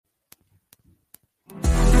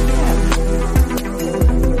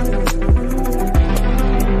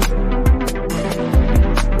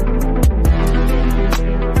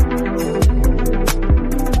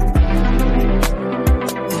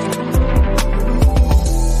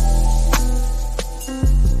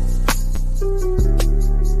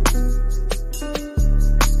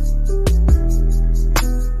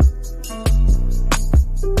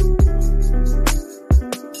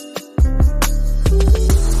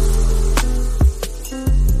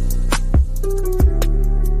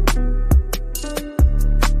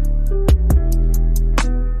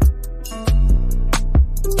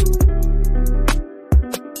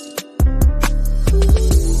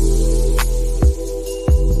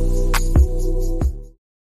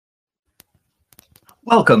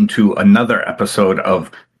Welcome to another episode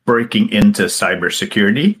of Breaking into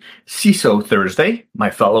Cybersecurity, CISO Thursday. My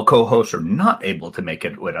fellow co-hosts are not able to make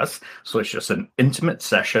it with us, so it's just an intimate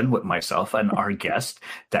session with myself and our guest,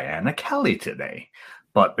 Diana Kelly, today.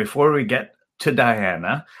 But before we get to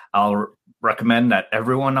Diana, I'll recommend that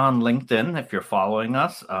everyone on LinkedIn, if you're following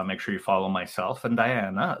us, make sure you follow myself and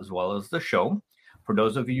Diana, as well as the show. For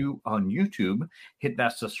those of you on YouTube, hit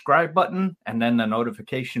that subscribe button and then the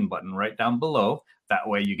notification button right down below. That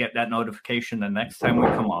way you get that notification the next time we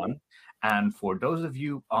come on. And for those of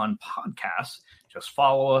you on podcasts, just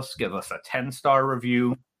follow us, give us a 10-star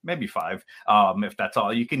review, maybe 5, if that's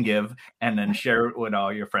all you can give, and then share it with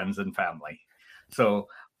all your friends and family. So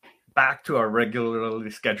back to our regularly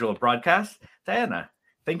scheduled broadcast. Diana,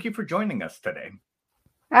 thank you for joining us today.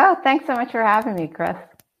 Oh, thanks so much for having me, Chris.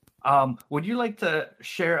 Would you like to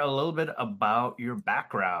share a little bit about your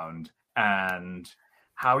background and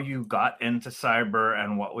how you got into cyber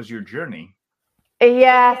and what was your journey?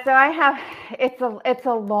 Yeah, so I have, it's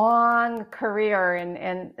a long career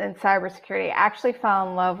in cybersecurity. I actually fell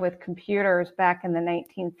in love with computers back in the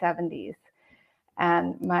 1970s.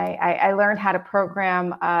 And I learned how to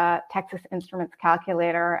program a Texas Instruments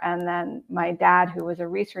calculator. And then my dad, who was a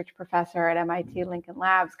research professor at MIT Lincoln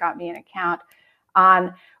Labs, got me an account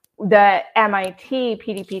on the MIT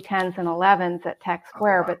PDP-10s and 11s at Tech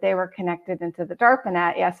Square, but they were connected into the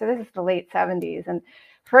DARPANET. Yeah, so this is the late 70s. And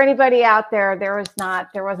for anybody out there, it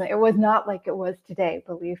was not like it was today,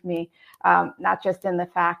 believe me, not just in the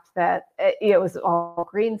fact that it was all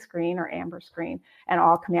green screen or amber screen and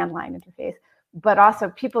all command line interface, but also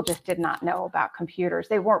people just did not know about computers.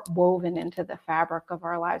 They weren't woven into the fabric of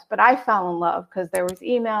our lives. But I fell in love because there was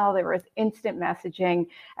email, there was instant messaging.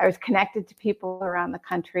 I was connected to people around the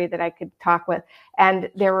country that I could talk with. And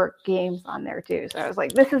there were games on there too. So I was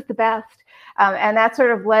like, this is the best. And that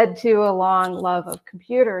sort of led to a long love of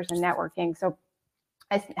computers and networking. So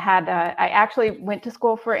I actually went to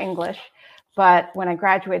school for English. But when I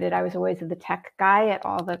graduated, I was always the tech guy at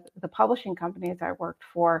all the publishing companies I worked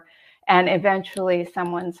for. And eventually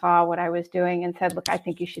someone saw what I was doing and said, look, I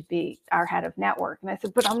think you should be our head of network. And I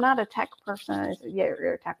said, but I'm not a tech person. I said, yeah,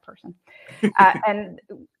 you're a tech person. And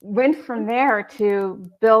went from there to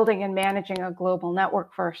building and managing a global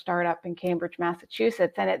network for a startup in Cambridge,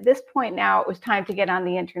 Massachusetts. And at this point now, it was time to get on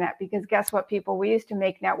the internet because guess what, people? We used to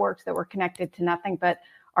make networks that were connected to nothing but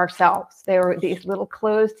ourselves. They were these little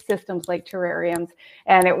closed systems like terrariums,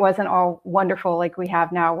 and it wasn't all wonderful like we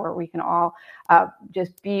have now where we can all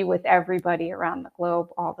just be with everybody around the globe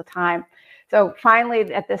all the time. So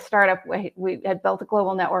finally at this startup, we had built a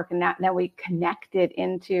global network, and now we connected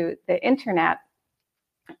into the internet.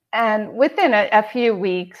 And within a few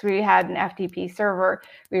weeks, we had an FTP server.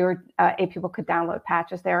 People could download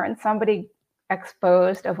patches there, and somebody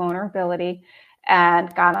exposed a vulnerability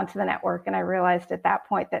and got onto the network. And I realized at that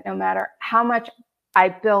point that no matter how much I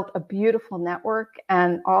built a beautiful network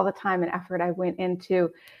and all the time and effort I went into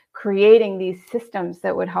creating these systems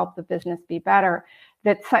that would help the business be better,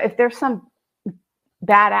 that if there's some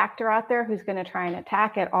bad actor out there who's going to try and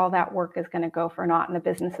attack it, all that work is going to go for naught and the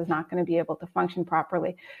business is not going to be able to function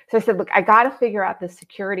properly. So I said, look, I got to figure out the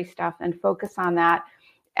security stuff and focus on that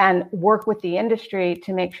and work with the industry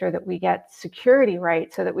to make sure that we get security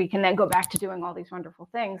right so that we can then go back to doing all these wonderful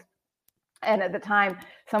things. And at the time,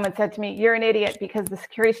 someone said to me, you're an idiot because the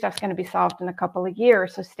security stuff's going to be solved in a couple of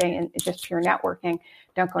years. So stay in just pure networking.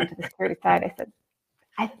 Don't go into the security side.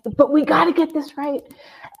 I said, but we got to get this right.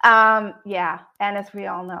 Yeah. And as we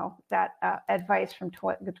all know, that advice from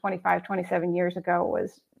 25, 27 years ago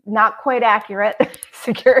was not quite accurate.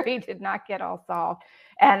 Security did not get all solved.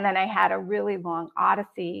 And then I had a really long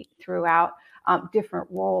odyssey throughout different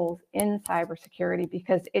roles in cybersecurity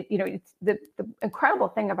because it's the incredible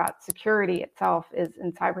thing about security itself is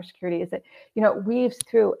in cybersecurity is that, it weaves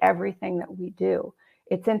through everything that we do.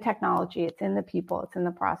 It's in technology, it's in the people, it's in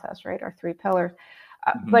the process, right? Our 3 pillars.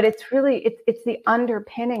 But it's really, it's the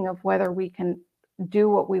underpinning of whether we can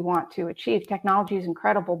do what we want to achieve. Technology is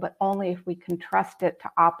incredible, but only if we can trust it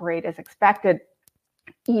to operate as expected,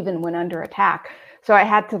 even when under attack. So I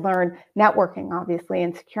had to learn networking, obviously,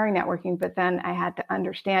 and securing networking, but then I had to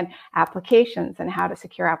understand applications and how to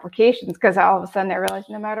secure applications because all of a sudden I realized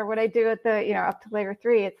no matter what I do at the, up to layer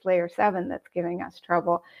 3, it's layer 7 that's giving us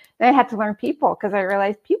trouble. Then I had to learn people because I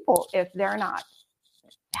realized people, if they're not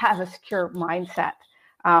have a secure mindset,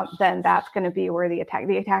 then that's going to be where the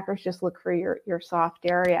attackers just look for your soft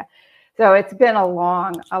area. So it's been a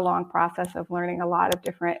long process of learning a lot of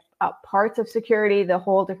different parts of security, the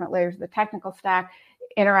whole different layers of the technical stack,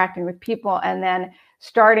 interacting with people, and then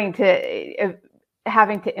starting to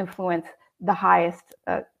having to influence the highest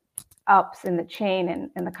ups in the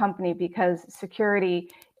chain in the company, because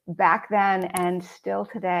security back then and still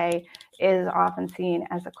today is often seen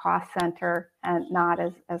as a cost center and not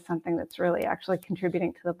as something that's really actually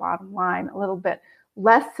contributing to the bottom line. A little bit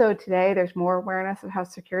less so today. There's more awareness of how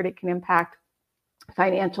security can impact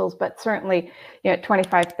financials, but certainly,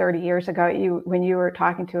 25, 30 years ago, when you were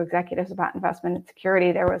talking to executives about investment in security,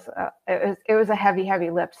 it was a heavy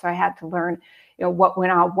lift. So I had to learn, what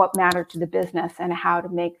went on, what mattered to the business, and how to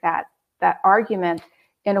make that argument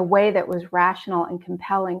in a way that was rational and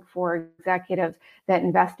compelling for executives, that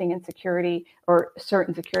investing in security or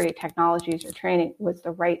certain security technologies or training was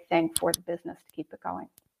the right thing for the business to keep it going.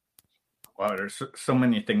 Wow, there's so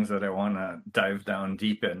many things that I want to dive down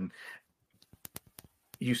deep in.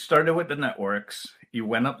 You started with the networks, you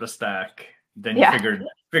went up the stack, then you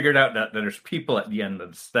figured out that there's people at the end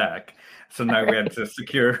of the stack. So now we had to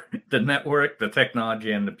secure the network, the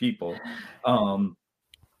technology, and the people.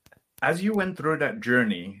 As you went through that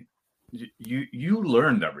journey, you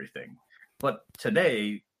learned everything. But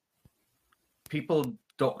today, people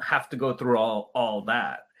don't have to go through all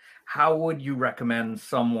that. How would you recommend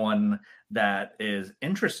someone that is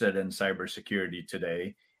interested in cybersecurity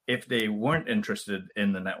today, if they weren't interested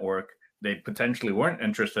in the network, they potentially weren't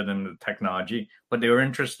interested in the technology, but they were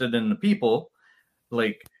interested in the people,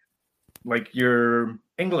 like your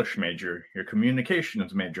English major, your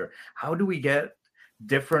communications major? How do we get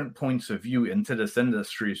different points of view into this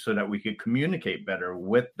industry so that we could communicate better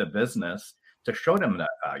with the business to show them that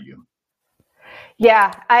value?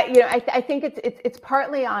 Yeah, I think it's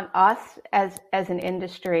partly on us as an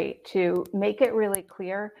industry to make it really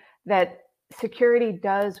clear that security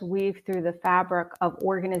does weave through the fabric of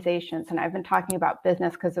organizations. And I've been talking about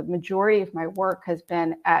business because the majority of my work has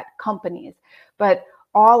been at companies, but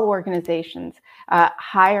all organizations,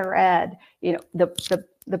 higher ed,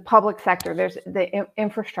 the public sector, there's the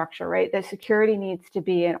infrastructure, right? The security needs to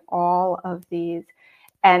be in all of these.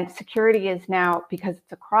 And security is now, because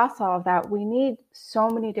it's across all of that, we need so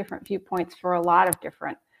many different viewpoints for a lot of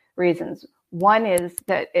different reasons. One is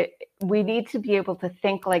that we need to be able to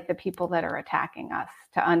think like the people that are attacking us,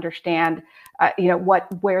 to understand,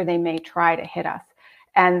 where they may try to hit us.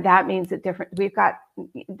 And that means that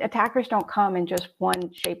attackers don't come in just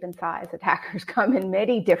one shape and size. Attackers come in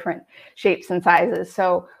many different shapes and sizes.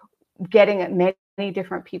 So getting at many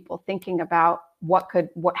different people thinking about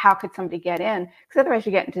how could somebody get in? Because otherwise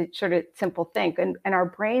you get into sort of simple think. And our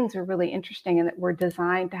brains are really interesting in that we're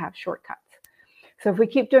designed to have shortcuts. So if we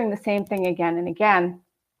keep doing the same thing again and again,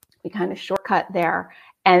 we kind of shortcut there.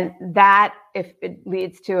 And that, if it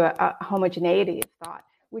leads to a homogeneity of thought,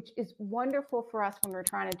 which is wonderful for us when we're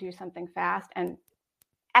trying to do something fast, and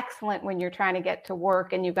excellent when you're trying to get to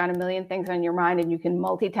work and you've got a million things on your mind and you can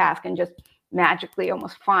multitask and just magically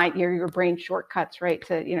almost find your brain shortcuts, right?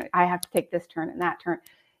 To, I have to take this turn and that turn.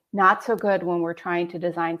 Not so good when we're trying to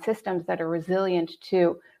design systems that are resilient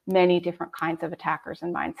to many different kinds of attackers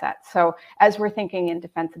and mindsets. So as we're thinking in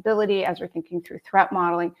defensibility, as we're thinking through threat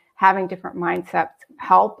modeling, having different mindsets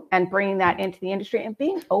help, and bringing that into the industry, and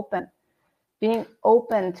being open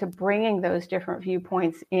to bringing those different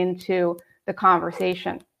viewpoints into the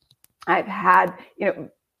conversation. I've had,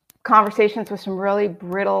 conversations with some really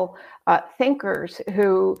brittle thinkers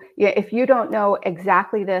who, if you don't know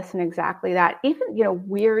exactly this and exactly that, even,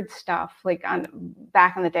 weird stuff like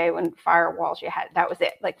back in the day when firewalls, that was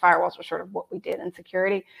it. Like firewalls were sort of what we did in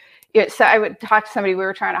security. So I would talk to somebody, we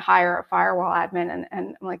were trying to hire a firewall admin, and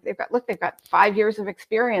I'm like, they've got 5 years of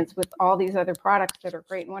experience with all these other products that are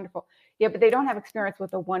great and wonderful. Yeah, but they don't have experience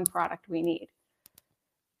with the one product we need.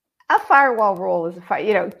 A firewall rule is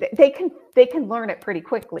they can learn it pretty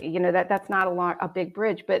quickly. That's not a big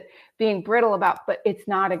bridge, but being brittle but it's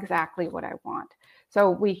not exactly what I want. So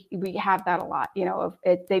we have that a lot.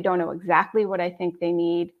 They don't know exactly what I think they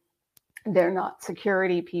need. They're not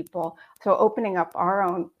security people. So opening up our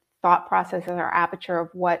own thought processes, our aperture of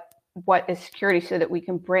what is security, so that we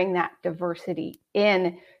can bring that diversity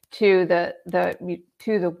in to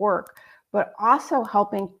the work, but also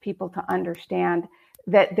helping people to understand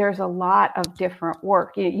that there's a lot of different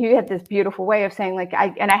work. You had this beautiful way of saying, like,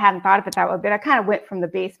 I hadn't thought of it that way, but I kind of went from the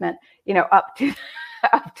basement, up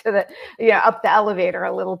the elevator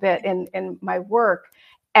a little bit in my work.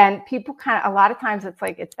 And people a lot of times it's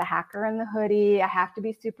like, it's the hacker in the hoodie. I have to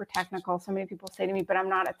be super technical. So many people say to me, but I'm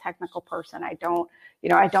not a technical person. I don't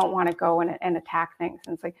want to go and attack things.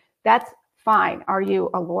 And it's like, that's fine. Are you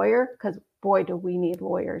a lawyer? Because boy, do we need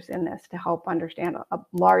lawyers in this to help understand a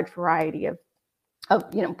large variety of of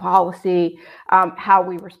policy, how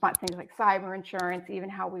we respond to things like cyber insurance, even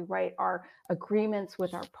how we write our agreements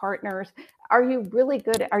with our partners. Are you really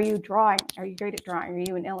good? Are you drawing? Are you great at drawing? Are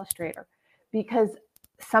you an illustrator? Because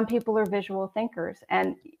some people are visual thinkers,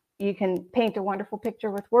 and you can paint a wonderful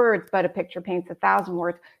picture with words, but a picture paints 1,000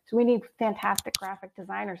 words. So we need fantastic graphic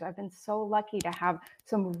designers. I've been so lucky to have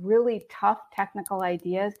some really tough technical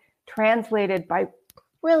ideas translated by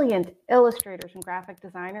brilliant illustrators and graphic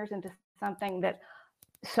designers into something that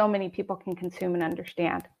so many people can consume and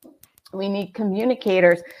understand. We need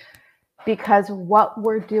communicators, because what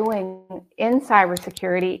we're doing in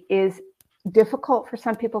cybersecurity is difficult for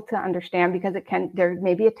some people to understand, because there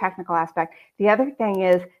may be a technical aspect. The other thing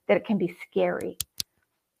is that it can be scary.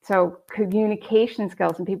 So communication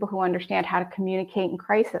skills and people who understand how to communicate in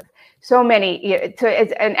crisis. So many,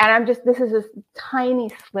 this is a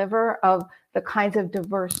tiny sliver of the kinds of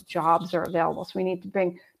diverse jobs are available. So we need to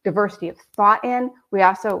bring diversity of thought in. We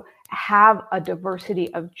also have a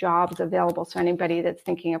diversity of jobs available. So anybody that's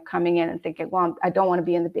thinking of coming in and thinking, well, I don't want to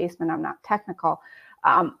be in the basement, I'm not technical.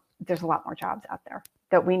 There's a lot more jobs out there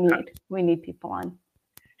that we need. We need people on.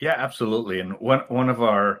 Yeah, absolutely. And one of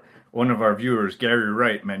our viewers, Gary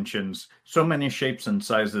Wright, mentions so many shapes and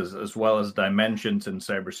sizes as well as dimensions in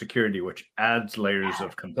cybersecurity, which adds layers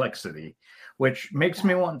of complexity, which makes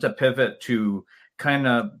me want to pivot to kind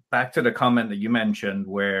of back to the comment that you mentioned,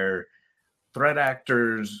 where threat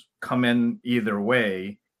actors come in either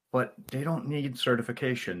way, but they don't need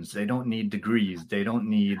certifications. They don't need degrees. They don't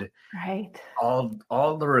need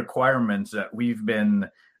all the requirements that we've been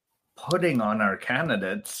putting on our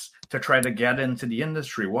candidates to try to get into the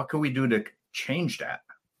industry. What can we do to change that?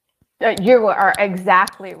 You are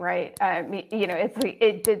exactly right. I mean,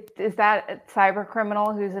 is that a cyber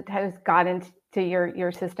criminal who's got into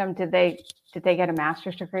your system? Did they get a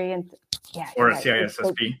master's degree? And or a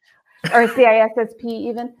CISSP, or a CISSP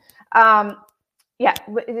even.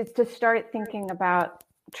 It's to start thinking about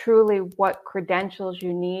truly what credentials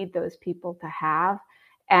you need those people to have,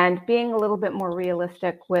 and being a little bit more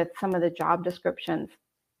realistic with some of the job descriptions.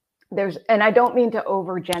 And I don't mean to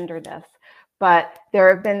over-gender this, but there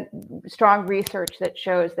have been strong research that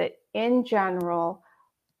shows that in general,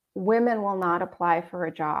 women will not apply for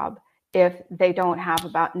a job if they don't have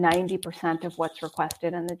about 90% of what's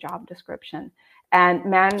requested in the job description. And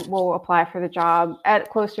men will apply for the job at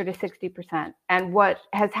closer to 60%. And what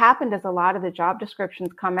has happened is a lot of the job descriptions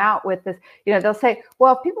come out with this, they'll say,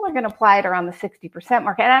 well, if people are going to apply it around the 60%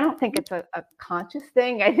 mark, and I don't think it's a conscious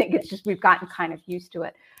thing. I think it's just we've gotten kind of used to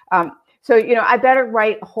it. So, I better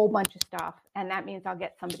write a whole bunch of stuff. And that means I'll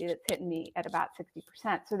get somebody that's hitting me at about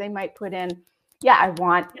 60%. So they might put in, I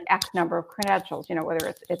want X number of credentials,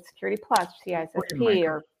 whether it's Security Plus,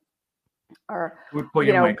 CISSP, or pull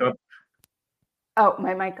your mic up. Oh,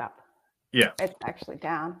 my mic up. Yeah. It's actually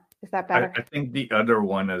down. Is that better? I think the other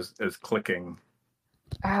one is clicking.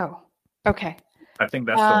 Oh, okay. I think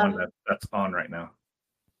that's the one that's on right now.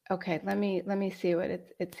 Okay, let me see what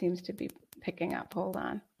it seems to be picking up. Hold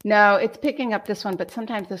on. No, it's picking up this one, but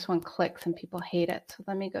sometimes this one clicks and people hate it. So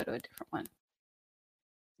let me go to a different one.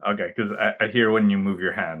 Okay, because I hear when you move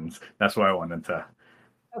your hands. That's why I wanted to.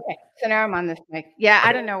 Okay, so now I'm on this mic. Yeah,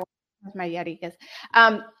 I don't know where my Yeti is.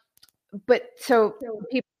 But so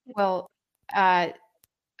people will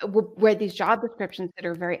wear these job descriptions that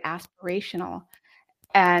are very aspirational,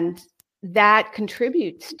 and that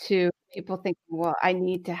contributes to people thinking, well, I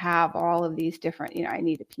need to have all of these different, I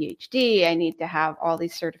need a PhD, I need to have all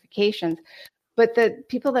these certifications. But the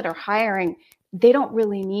people that are hiring, they don't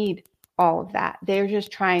really need all of that. They're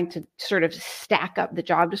just trying to sort of stack up the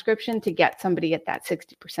job description to get somebody at that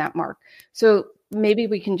 60% mark. So maybe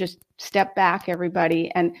we can just step back,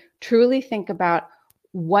 everybody, and truly think about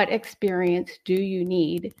what experience do you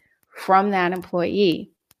need from that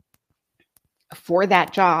employee for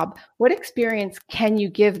that job? What experience can you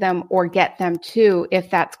give them or get them to if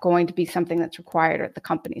that's going to be something that's required at the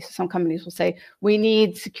company? So some companies will say, we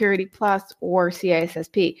need Security Plus or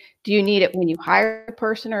CISSP. Do you need it when you hire a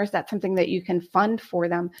person, or is that something that you can fund for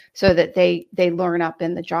them so that they learn up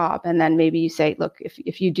in the job? And then maybe you say, look,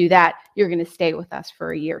 if you do that, you're going to stay with us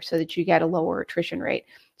for a year so that you get a lower attrition rate.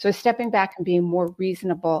 So stepping back and being more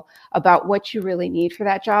reasonable about what you really need for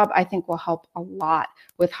that job, I think will help a lot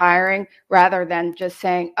with hiring, rather than just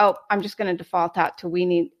saying, oh, I'm just going to default out to we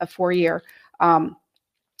need a 4-year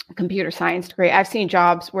computer science degree. I've seen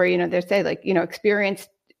jobs where, they say experience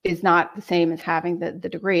is not the same as having the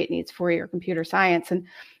degree. It needs 4-year computer science. And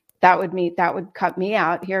that would cut me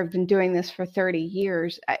out. Here, I've been doing this for 30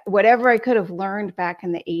 years. Whatever I could have learned back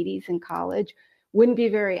in the 80s in college wouldn't be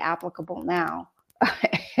very applicable now.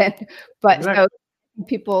 But exactly. So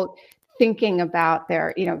people thinking about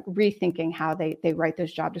their, rethinking how they write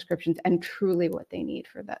those job descriptions and truly what they need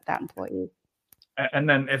for that employee. And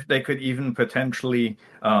then if they could even potentially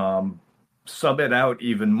sub it out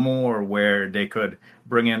even more, where they could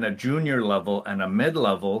bring in a junior level and a mid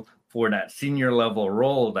level for that senior level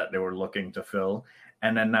role that they were looking to fill.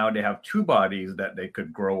 And then now they have two bodies that they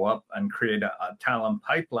could grow up and create a talent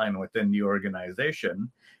pipeline within the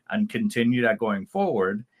organization and continue that going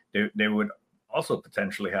forward. They would also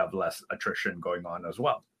potentially have less attrition going on as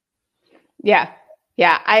well. Yeah.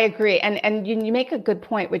 Yeah, I agree. And you make a good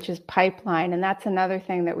point, which is pipeline. And that's another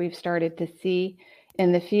thing that we've started to see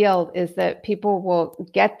in the field is that people will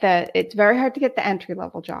get it's very hard to get the entry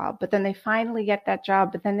level job, but then they finally get that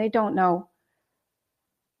job, but then they don't know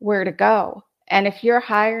where to go. And if you're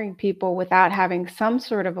hiring people without having some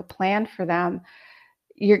sort of a plan for them,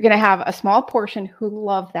 you're going to have a small portion who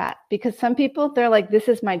love that, because some people, they're like, this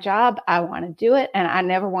is my job. I want to do it. And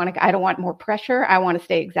I don't want more pressure. I want to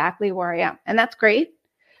stay exactly where I am. And that's great.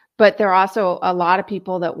 But there are also a lot of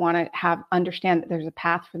people that want to understand that there's a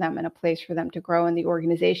path for them and a place for them to grow in the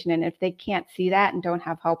organization. And if they can't see that and don't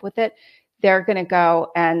have help with it, they're going to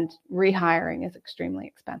go, and rehiring is extremely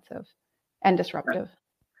expensive and disruptive.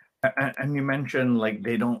 And you mentioned like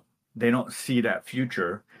they don't see that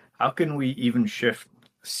future. How can we even shift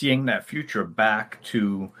seeing that future back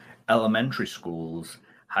to elementary schools,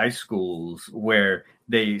 high schools, where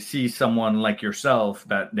they see someone like yourself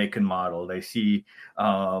that they can model? They see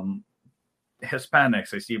Hispanics,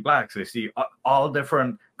 they see Blacks, they see all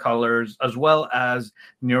different colors, as well as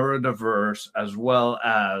neurodiverse, as well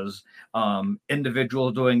as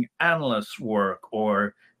individuals doing analyst work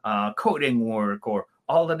or coding work, or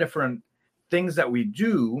all the different things that we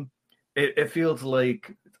do. It feels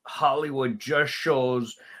like Hollywood just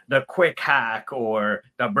shows the quick hack or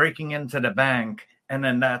the breaking into the bank, and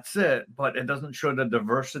then that's it. But it doesn't show the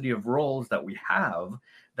diversity of roles that we have,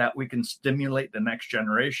 that we can stimulate the next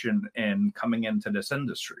generation in coming into this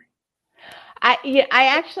industry. I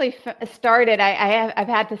actually started. I've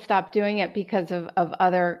had to stop doing it because of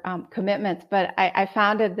other commitments. But I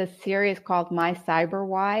founded this series called My Cyber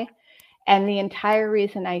Why, and the entire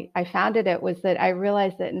reason I founded it was that I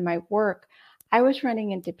realized that in my work, I was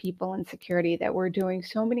running into people in security that were doing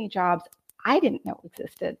so many jobs I didn't know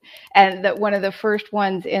existed. And that one of the first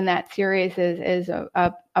ones in that series is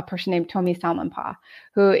a person named Tomi Salmenpää,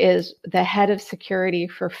 who is the head of security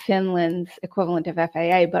for Finland's equivalent of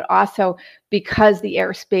FAA, but also because the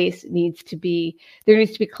airspace there needs to be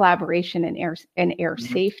collaboration in air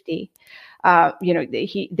safety.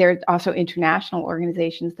 There are also international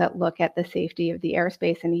organizations that look at the safety of the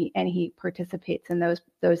airspace, and he participates in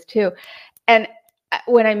those too. And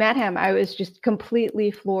when I met him, I was just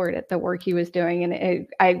completely floored at the work he was doing. And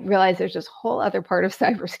I realized there's this whole other part of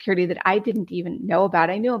cybersecurity that I didn't even know about.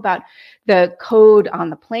 I knew about the code on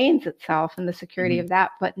the planes itself and the security of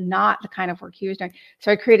that, but not the kind of work he was doing.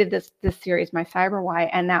 So I created this series, My Cyber Why,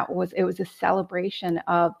 and it was a celebration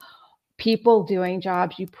of people doing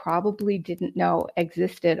jobs you probably didn't know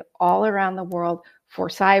existed all around the world for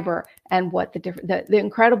cyber, and what the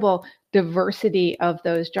incredible diversity of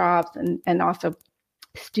those jobs, and also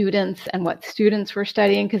students and what students were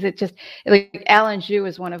studying. Because it just, like, Ellen Zhu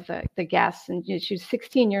is one of the guests, and she's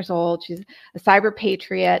 16 years old. She's a cyber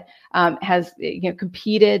patriot, has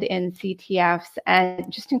competed in CTFs, and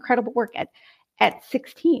just incredible work at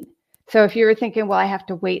 16. So if you were thinking, well, I have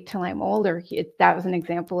to wait till I'm older, that was an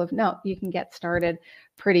example of, no, you can get started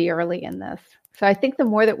pretty early in this. So I think the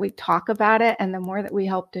more that we talk about it, and the more that we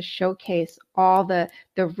help to showcase all the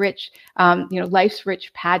rich, life's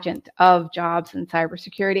rich pageant of jobs in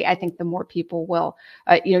cybersecurity, I think the more people will,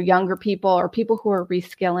 younger people or people who are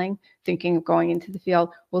reskilling, thinking of going into the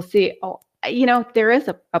field, will see, oh, there is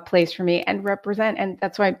a place for me, and represent. And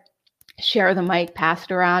that's why share the mic, pass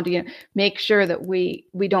it around, make sure that we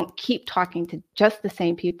don't keep talking to just the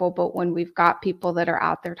same people, but when we've got people that are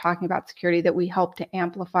out there talking about security, that we help to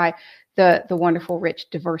amplify the wonderful,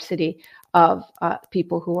 rich diversity of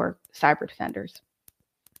people who are cyber defenders.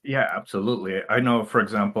 Yeah, absolutely. I know, for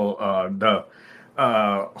example, the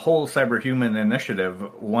whole Cyberhuman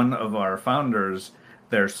initiative, one of our founders,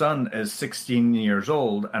 their son is 16 years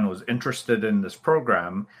old and was interested in this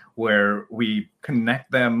program, where we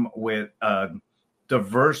connect them with a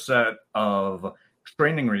diverse set of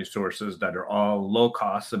training resources that are all low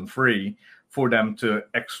cost and free for them to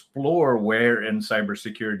explore where in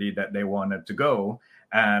cybersecurity that they wanted to go.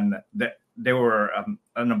 And they were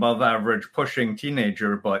an above average pushing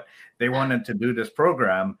teenager, but they wanted to do this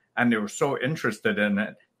program, and they were so interested in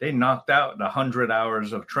it. They knocked out 100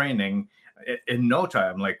 hours of training in no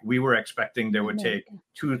time. Like, we were expecting they would take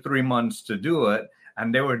 2-3 months to do it,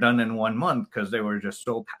 and they were done in 1 month because they were just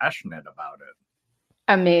so passionate about it.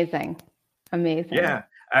 Amazing. Yeah.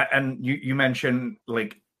 And you mentioned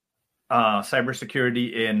like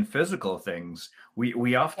cybersecurity in physical things.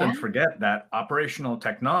 We often forget that operational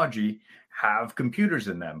technology have computers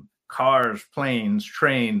in them. Cars, planes,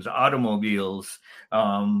 trains, automobiles,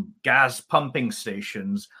 gas pumping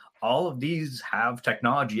stations, all of these have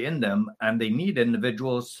technology in them, and they need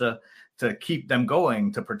individuals to keep them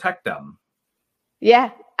going, to protect them.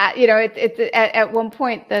 Yeah. It's at one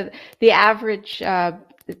point the average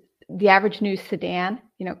new sedan,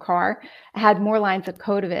 car had more lines of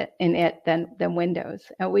code in it than Windows.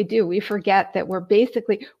 And we forget that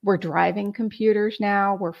we're driving computers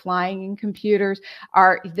now, we're flying in computers.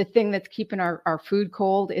 The thing that's keeping our food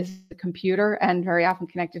cold is the computer, and very often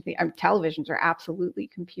connected to televisions are absolutely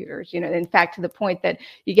computers. In fact, to the point that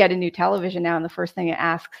you get a new television now, and the first thing it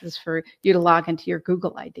asks is for you to log into your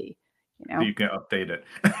Google ID. So you can update it.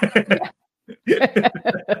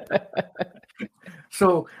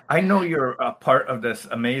 So I know you're a part of this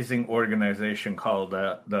amazing organization called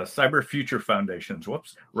the Cyber Future Foundations.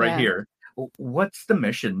 Here. What's the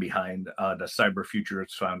mission behind the Cyber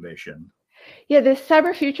Futures Foundation? Yeah, this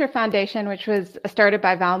Cyber Future Foundation, which was started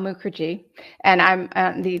by Val Mukherjee, and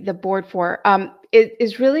I'm the board for,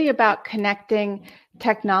 is really about connecting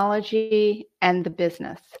technology and the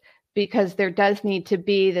business, because there does need to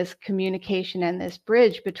be this communication and this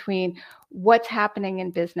bridge between what's happening in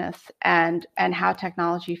business and how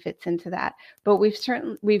technology fits into that. But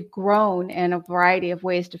we've grown in a variety of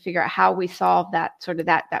ways to figure out how we solve that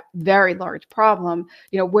very large problem.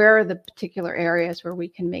 Where are the particular areas where we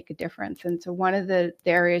can make a difference? And so one of the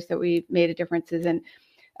areas that we've made a difference is in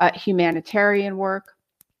humanitarian work.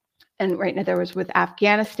 And right now there was with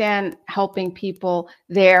Afghanistan, helping people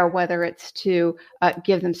there, whether it's to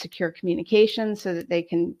give them secure communication so that they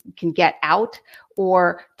can get out,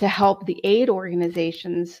 or to help the aid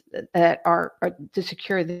organizations that are to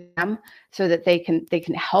secure them so that they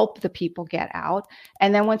can help the people get out.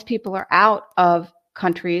 And then once people are out of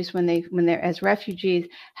countries, when they're as refugees,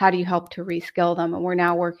 how do you help to reskill them? And we're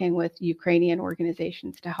now working with Ukrainian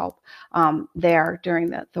organizations to help there during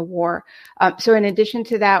the war. So in addition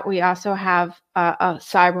to that, we also have a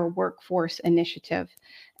cyber workforce initiative,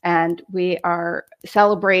 and we are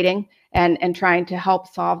celebrating and trying to help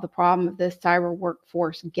solve the problem of this cyber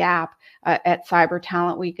workforce gap at Cyber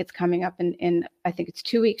Talent Week. It's coming up in I think it's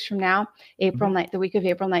 2 weeks from now, the week of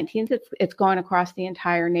April 19th. It's going across the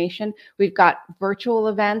entire nation. We've got virtual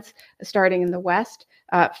events starting in the West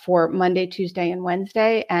for Monday, Tuesday, and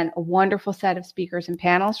Wednesday, and a wonderful set of speakers and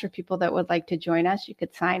panels for people that would like to join us. You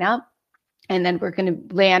could sign up. And then we're going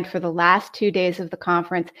to land for the last 2 days of the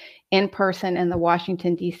conference in person in the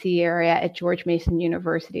Washington, D.C. area at George Mason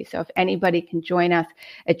University. So if anybody can join us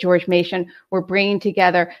at George Mason, we're bringing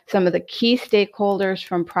together some of the key stakeholders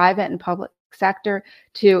from private and public sector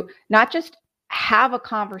to not just have a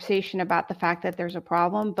conversation about the fact that there's a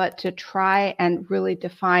problem, but to try and really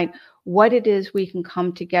define what it is we can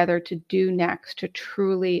come together to do next to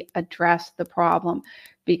truly address the problem.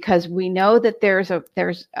 Because we know that there's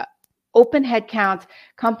open headcounts.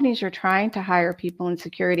 Companies are trying to hire people in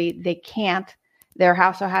security. They can't. They're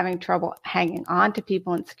also having trouble hanging on to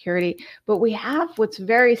people in security. But we have what's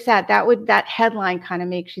very sad. That headline kind of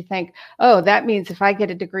makes you think, oh, that means if I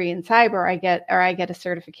get a degree in cyber, I get a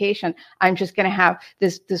certification, I'm just going to have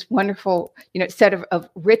this wonderful set of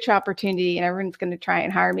rich opportunity, and everyone's going to try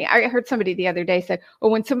and hire me. I heard somebody the other day say,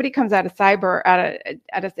 well, when somebody comes out of cyber,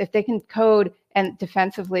 if they can code and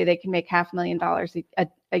defensively, they can make $500,000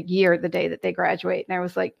 a year the day that they graduate. And I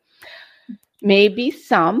was like, maybe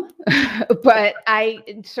some, but I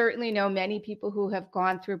certainly know many people who have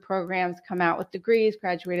gone through programs, come out with degrees,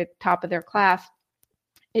 graduated top of their class.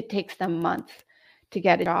 It takes them months to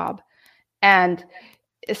get a job. And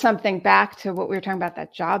something back to what we were talking about,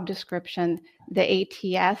 that job description, the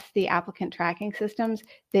ATS, the applicant tracking systems,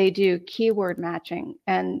 they do keyword matching.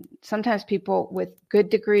 And sometimes people with good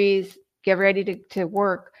degrees get ready to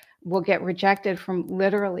work will get rejected from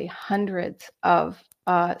literally hundreds of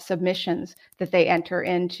submissions that they enter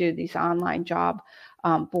into these online job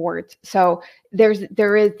boards. So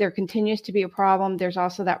there continues to be a problem. There's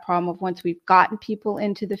also that problem of once we've gotten people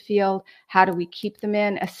into the field, how do we keep them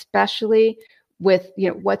in, especially with,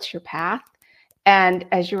 what's your path? And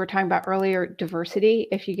as you were talking about earlier, diversity.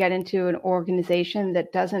 If you get into an organization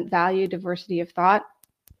that doesn't value diversity of thought,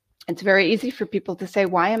 it's very easy for people to say,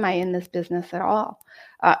 why am I in this business at all?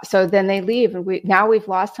 So then they leave, and we've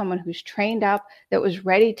lost someone who's trained up, that was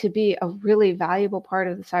ready to be a really valuable part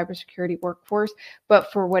of the cybersecurity workforce,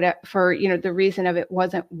 but for the reason of it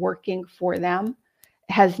wasn't working for them,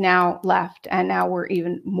 has now left, and now we're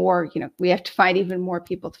even more, we have to find even more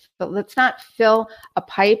people to fill. Let's not fill a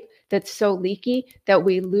pipe that's so leaky that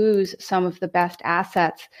we lose some of the best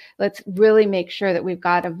assets. Let's really make sure that we've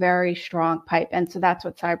got a very strong pipe. And so that's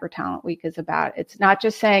what Cyber Talent Week is about. It's not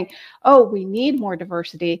just saying, oh, we need more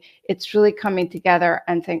diversity. It's really coming together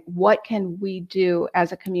and saying, what can we do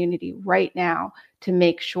as a community right now to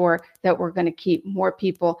make sure that we're going to keep more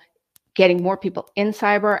people, getting more people in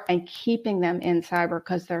cyber and keeping them in cyber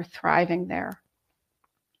because they're thriving there.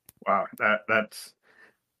 Wow, that's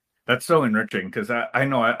so enriching, because I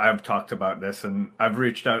know I've talked about this, and I've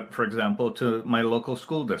reached out, for example, to my local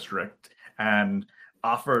school district and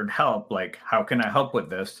offered help, like, how can I help with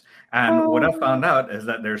this? And what I found out is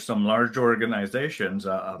that there's some large organizations,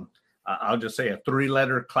 I'll just say a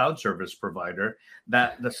 3-letter cloud service provider,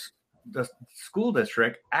 that the school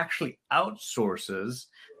district actually outsources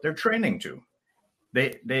their training to.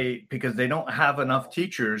 They because they don't have enough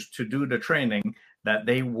teachers to do the training, that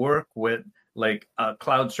they work with like a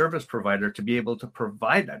cloud service provider to be able to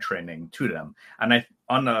provide that training to them. And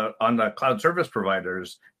on the cloud service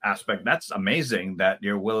providers aspect, that's amazing that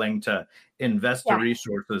you're willing to invest the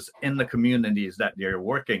resources in the communities that you're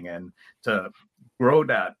working in to grow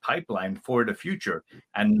that pipeline for the future,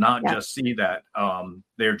 and not just see that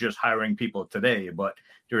they're just hiring people today, but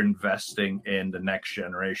they're investing in the next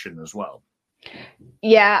generation as well.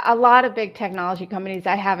 Yeah, a lot of big technology companies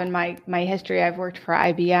I have in my history. I've worked for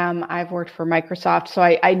IBM, I've worked for Microsoft, so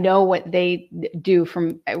I know what they do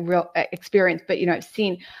from a real experience. But I've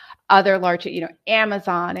seen other large,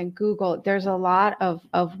 Amazon and Google. There's a lot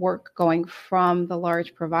of work going from the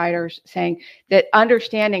large providers saying that,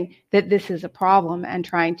 understanding that this is a problem and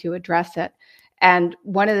trying to address it. And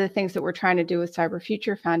one of the things that we're trying to do with Cyber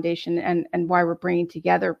Future Foundation, and why we're bringing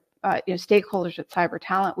together stakeholders at Cyber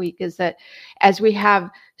Talent Week, is that as we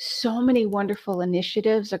have so many wonderful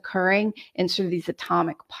initiatives occurring in sort of these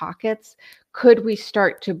atomic pockets, could we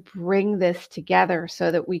start to bring this together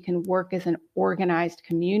so that we can work as an organized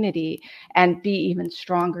community and be even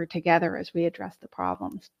stronger together as we address the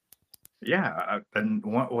problems? Yeah, and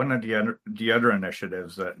one of the other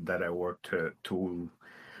initiatives that I work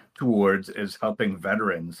towards is helping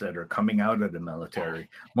veterans that are coming out of the military.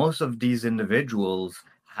 Most of these individuals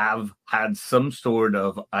have had some sort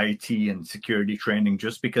of IT and security training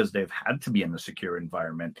just because they've had to be in a secure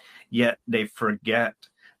environment, yet they forget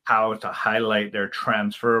how to highlight their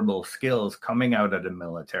transferable skills coming out of the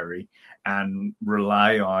military and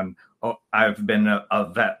rely on, oh, I've been a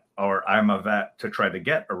vet, or I'm a vet, to try to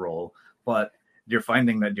get a role. But you're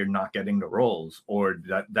finding that you're not getting the roles, or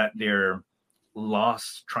that they're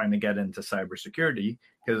lost trying to get into cybersecurity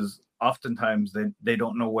because oftentimes they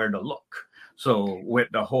don't know where to look. So with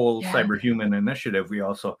the whole Cyberhuman initiative, we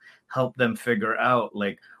also help them figure out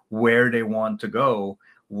like where they want to go,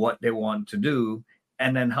 what they want to do,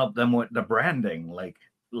 and then help them with the branding. Like,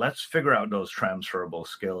 let's figure out those transferable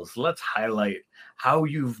skills. Let's highlight how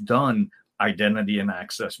you've done identity and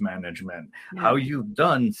access management, how you've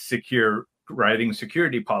done writing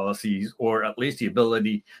security policies, or at least the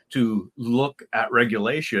ability to look at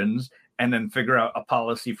regulations and then figure out a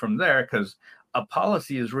policy from there, because a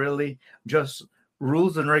policy is really just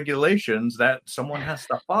rules and regulations that someone has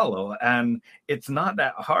to follow. And it's not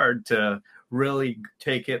that hard to really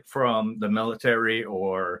take it from the military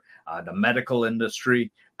or the medical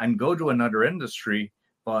industry and go to another industry.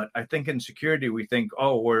 But I think in security, we think,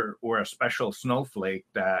 oh, we're a special snowflake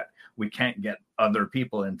that we can't get other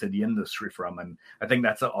people into the industry from. And I think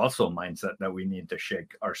that's also a mindset that we need to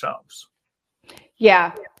shake ourselves.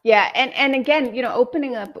 Yeah. And again,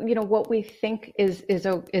 opening up, what we think is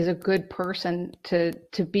a good person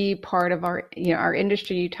to be part of our, our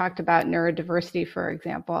industry. You talked about neurodiversity, for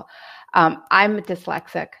example. I'm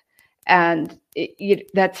dyslexic, and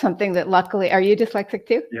that's something that luckily, are you dyslexic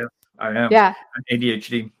too? Yeah, I am. Yeah.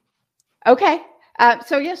 ADHD. Okay.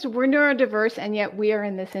 So yes, we're neurodiverse, and yet we are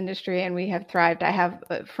in this industry and we have thrived. I have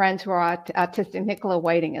friends who are autistic. Nicola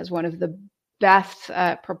Whiting is one of the best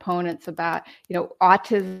proponents about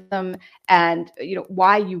autism, and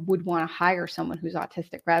why you would want to hire someone who's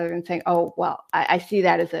autistic, rather than saying, oh well, I see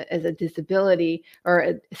that as a disability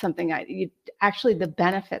or something. Actually, the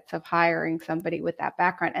benefits of hiring somebody with that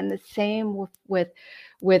background. And the same with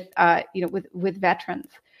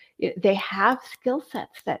veterans. They have skill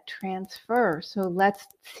sets that transfer. So let's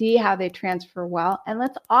see how they transfer well, and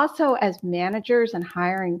let's also, as managers and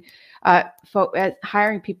hiring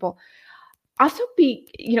people, also be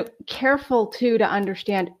careful too to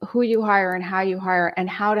understand who you hire and how you hire and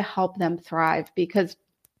how to help them thrive, because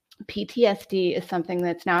PTSD is something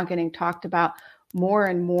that's now getting talked about more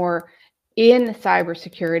and more in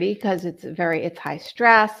cybersecurity because it's high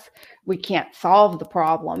stress. We can't solve the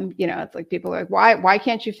problem. It's like people are like, why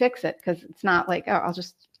can't you fix it? Because it's not like, oh,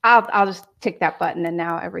 I'll just tick that button and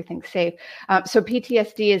now everything's safe. So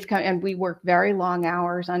PTSD is coming, and we work very long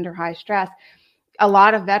hours under high stress. A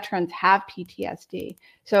lot of veterans have PTSD.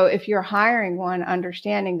 So if you're hiring one,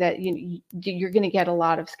 understanding that you're going to get a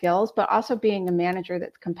lot of skills, but also being a manager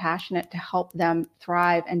that's compassionate to help them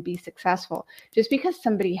thrive and be successful. Just because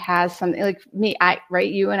somebody has something like me,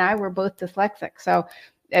 you and I were both dyslexic. So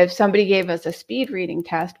if somebody gave us a speed reading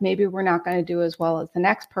test, maybe we're not going to do as well as the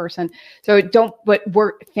next person. But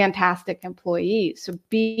we're fantastic employees. So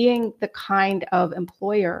being the kind of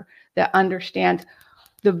employer that understands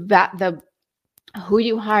the who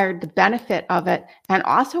you hired, the benefit of it, and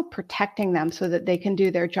also protecting them so that they can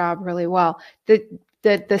do their job really well.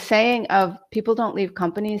 The saying of people don't leave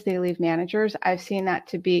companies, they leave managers, I've seen that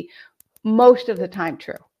to be most of the time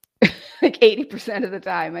true. Like 80% of the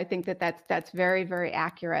time. I think that's very, very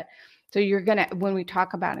accurate. So when we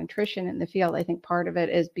talk about attrition in the field, I think part of it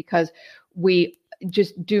is because we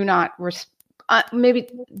just do not maybe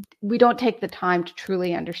we don't take the time to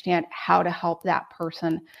truly understand how to help that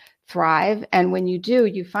person thrive. And when you do,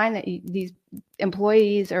 you find that these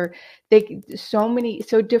employees are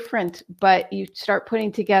so different, but you start putting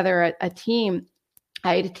together a team.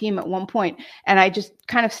 I had a team at one point, and I just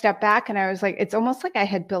kind of stepped back and I was like, it's almost like I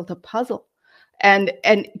had built a puzzle. And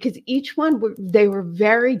because each one they were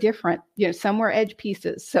very different. Some were edge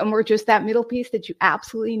pieces, some were just that middle piece that you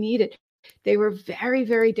absolutely needed. They were very,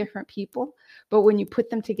 very different people, but when you put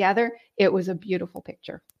them together, it was a beautiful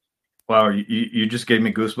picture. Wow, you just gave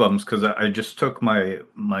me goosebumps because I just took my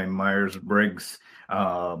Myers-Briggs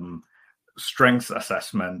strengths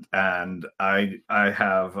assessment, and I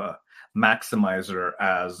have Maximizer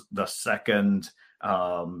as the second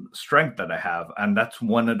strength that I have, and that's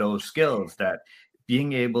one of those skills that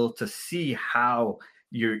being able to see how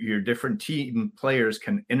your different team players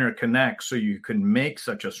can interconnect so you can make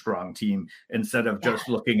such a strong team instead of just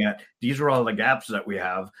looking at these are all the gaps that we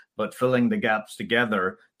have, but filling the gaps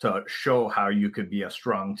together to show how you could be a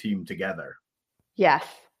strong team together. Yes.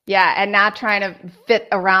 Yeah. And not trying to fit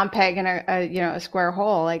a round peg in a square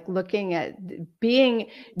hole, like looking at being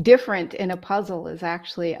different in a puzzle is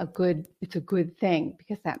actually it's a good thing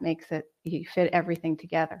because that makes you fit everything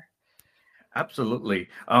together. Absolutely.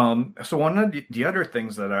 So one of the other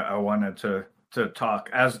things that I wanted to talk,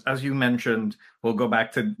 as you mentioned, we'll go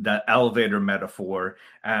back to that elevator metaphor,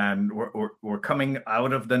 and we're coming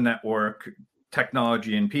out of the network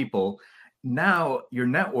technology and people. Now your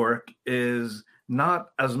network is not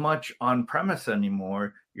as much on premise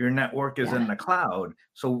anymore. Your network is in the cloud.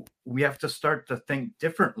 So we have to start to think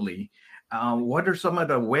differently. What are some of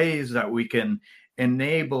the ways that we can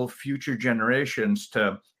enable future generations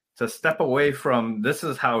to step away from this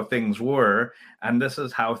is how things were and this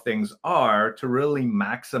is how things are to really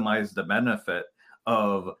maximize the benefit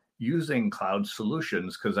of using cloud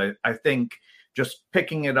solutions? Because I think just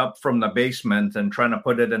picking it up from the basement and trying to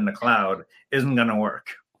put it in the cloud isn't going to work.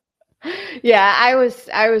 Yeah, I was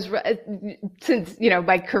since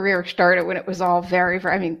my career started when it was all very,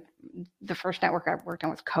 I mean, the first network I worked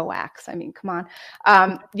on was coax. I mean, come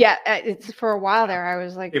on. It's for a while there. I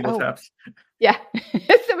was like, Cable taps. Yeah,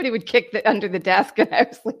 somebody would kick under the desk, and I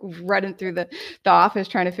was like running through the office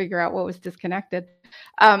trying to figure out what was disconnected.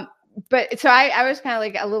 But so I was kind of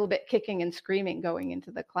like a little bit kicking and screaming going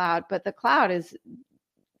into the cloud. But the cloud is,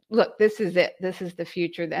 look, this is it. This is the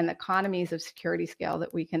future, and the economies of security scale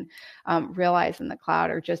that we can realize in the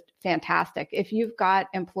cloud are just fantastic. If you've got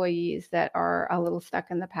employees that are a little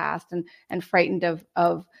stuck in the past and frightened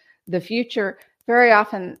of the future, very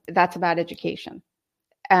often that's about education.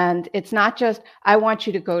 And it's not just, I want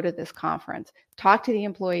you to go to this conference. Talk to the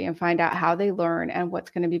employee and find out how they learn and what's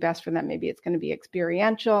going to be best for them. Maybe it's going to be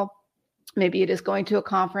experiential. Maybe it is going to a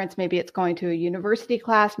conference. Maybe it's going to a university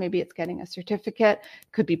class. Maybe it's getting a certificate.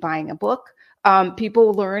 Could be buying a book.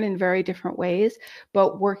 People learn in very different ways,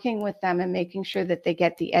 but working with them and making sure that they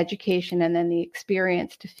get the education and then the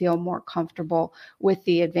experience to feel more comfortable with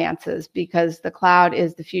the advances, because the cloud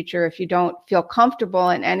is the future. If you don't feel comfortable,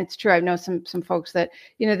 and it's true, I know some folks that,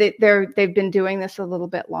 they've been doing this a little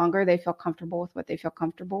bit longer. They feel comfortable with what they feel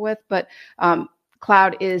comfortable with, but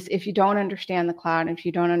cloud is, if you don't understand the cloud, and if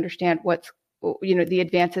you don't understand what's, the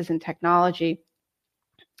advances in technology,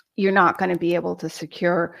 you're not going to be able to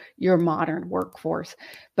secure your modern workforce.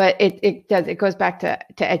 But it goes back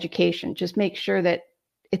to education. Just make sure that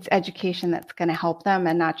it's education that's going to help them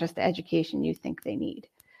and not just the education you think they need.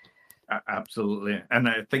 Absolutely. And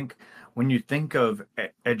I think when you think of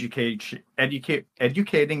educating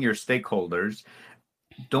your stakeholders,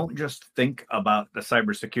 don't just think about the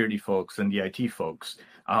cybersecurity folks and the IT folks.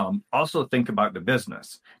 Also think about the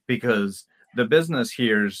business, because the business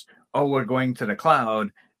hears, oh, we're going to the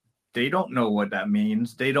cloud. They don't know what that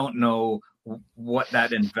means. They don't know what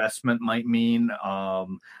that investment might mean,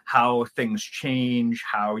 how things change,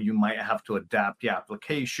 how you might have to adapt the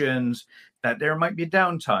applications, that there might be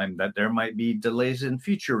downtime, that there might be delays in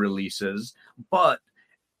feature releases. But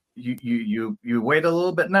you wait a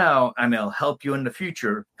little bit now and it'll help you in the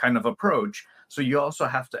future kind of approach. So you also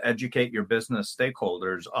have to educate your business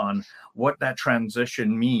stakeholders on what that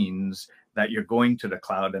transition means, that you're going to the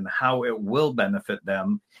cloud, and how it will benefit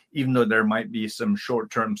them, even though there might be some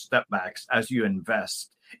short-term step backs as you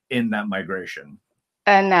invest in that migration.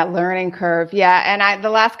 And that learning curve. Yeah. And the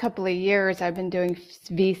last couple of years, I've been doing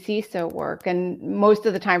vCISO work, and most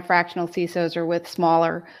of the time fractional CISOs are with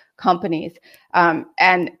smaller companies.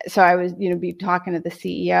 And so I was, be talking to the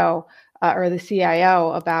CEO or the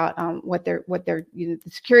CIO about what they're, the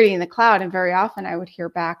security in the cloud. And very often I would hear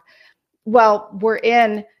back, well, we're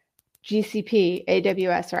in GCP,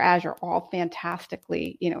 AWS, or Azure, all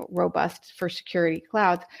fantastically, robust for security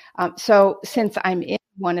clouds. So since I'm in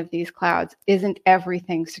one of these clouds, isn't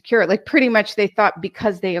everything secure? Like, pretty much they thought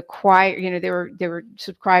because they acquired, they were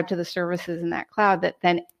subscribed to the services in that cloud, that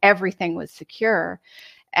then everything was secure.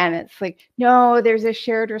 And it's like, no, there's a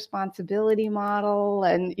shared responsibility model,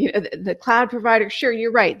 and the cloud provider, sure,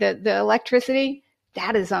 you're right, the electricity,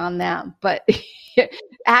 that is on them, but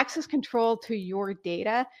access control to your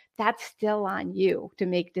data, that's still on you to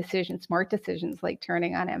make decisions, smart decisions, like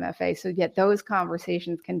turning on MFA. So yet those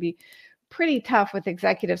conversations can be pretty tough with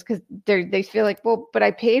executives, because they feel like, well, but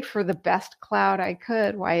I paid for the best cloud I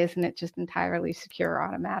could. Why isn't it just entirely secure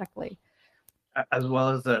automatically? As well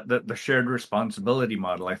as the shared responsibility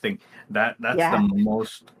model. I think that's Yeah. the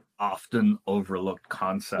most often overlooked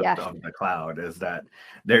concept Yes. of the cloud, is that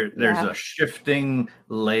there's Yeah. a shifting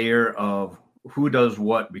layer of who does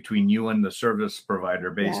what between you and the service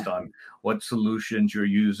provider based Yeah. on what solutions you're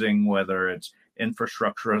using, whether it's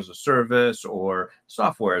infrastructure as a service or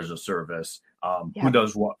software as a service, who Yep.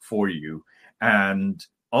 does what for you. And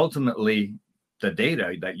ultimately, the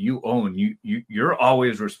data that you own, you're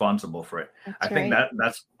always responsible for it. I That's think right.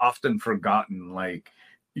 that's often forgotten. Like,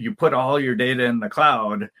 you put all your data in the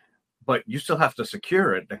cloud, but you still have to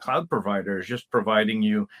secure it. The cloud provider is just providing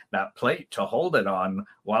you that plate to hold it on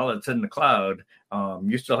while it's in the cloud.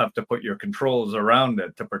 You still have to put your controls around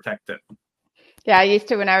it to protect it. Yeah, I used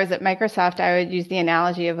to, when I was at Microsoft, I would use the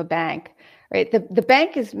analogy of a bank, right? The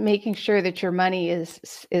bank is making sure that your money is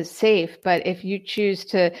safe, but if you choose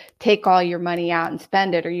to take all your money out and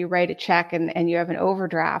spend it, or you write a check and you have an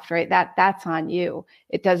overdraft, right? That's on you.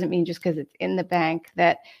 It doesn't mean just because it's in the bank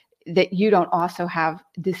that you don't also have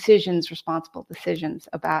responsible decisions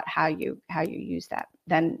about how you use that.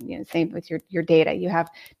 Then, same with your data. You have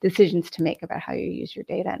decisions to make about how you use your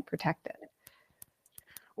data and protect it.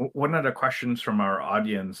 One of the questions from our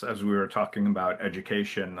audience, as we were talking about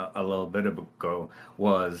education a little bit ago,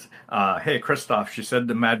 was, hey, Christoph, she said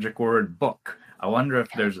the magic word book. I wonder if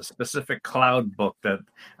there's a specific cloud book that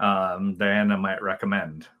Diana might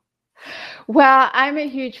recommend. Well, I'm a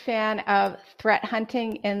huge fan of Threat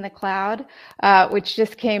Hunting in the Cloud, which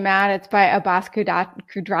just came out. It's by Abbas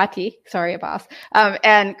Kudrati, sorry, Abbas,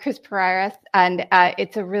 and Chris Pereiras. And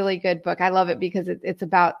it's a really good book. I love it because it's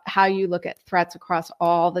about how you look at threats across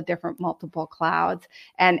all the different multiple clouds.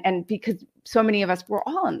 And because so many of us, we're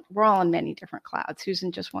all in many different clouds. Who's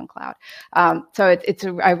in just one cloud? So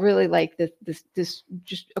I really like this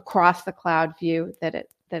just across the cloud view that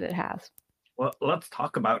it has. Well, let's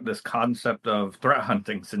talk about this concept of threat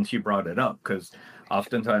hunting, since you brought it up, because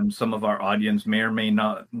oftentimes some of our audience may or may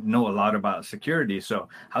not know a lot about security. So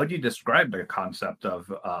how do you describe the concept of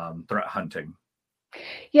threat hunting?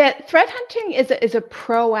 Yeah, threat hunting is a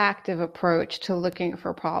proactive approach to looking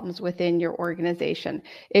for problems within your organization.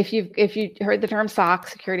 If you heard the term SOC,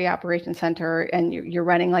 Security Operations Center, and you're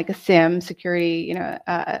running like a SIM, security,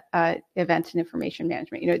 events and information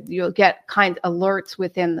management, you'll get kind of alerts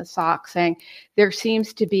within the SOC saying there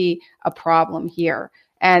seems to be a problem here,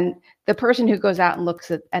 and the person who goes out and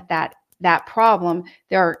looks at that problem,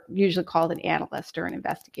 they're usually called an analyst or an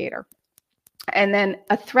investigator. And then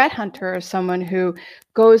a threat hunter is someone who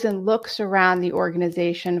goes and looks around the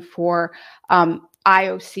organization for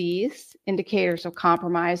IOCs, indicators of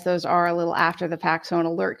compromise. Those are a little after the fact. So an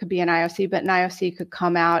alert could be an IOC, but an IOC could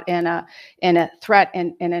come out in a threat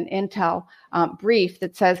in an intel brief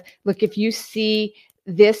that says, look, if you see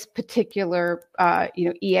this particular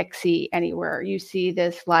exe anywhere, you see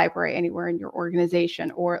this library anywhere in your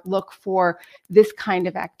organization, or look for this kind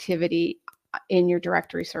of activity in your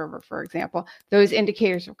directory server, for example. Those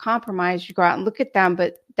indicators of compromise, you go out and look at them,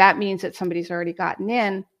 but that means that somebody's already gotten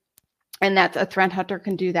in. And that's a threat hunter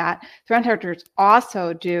can do that. Threat hunters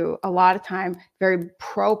also do a lot of time very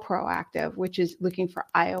proactive, which is looking for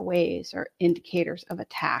IOAs or indicators of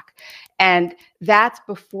attack. And that's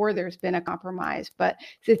before there's been a compromise, but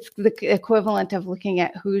it's the equivalent of looking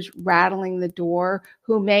at who's rattling the door,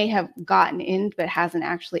 who may have gotten in but hasn't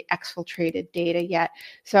actually exfiltrated data yet.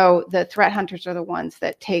 So the threat hunters are the ones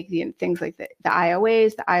that take the things like the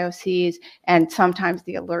IOAs, the IOCs, and sometimes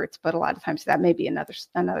the alerts, but a lot of times that may be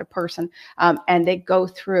another person. And they go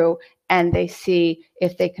through and they see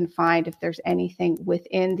if they can find if there's anything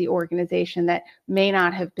within the organization that may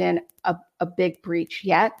not have been a big breach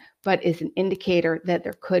yet, but is an indicator that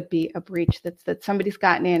there could be a breach that somebody's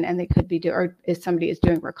gotten in and they could be or if somebody is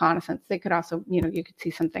doing reconnaissance. They could also, you could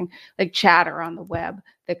see something like chatter on the web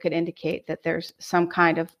that could indicate that there's some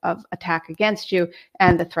kind of attack against you,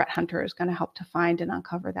 and the threat hunter is going to help to find and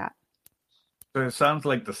uncover that. So it sounds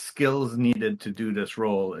like the skills needed to do this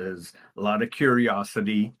role is a lot of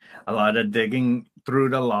curiosity, a lot of digging through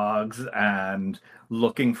the logs and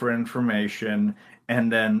looking for information, and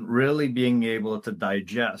then really being able to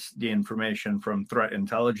digest the information from threat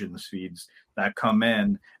intelligence feeds that come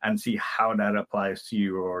in and see how that applies to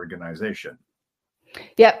your organization.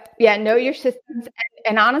 Yep. Yeah. Know your systems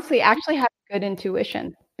and honestly, actually have good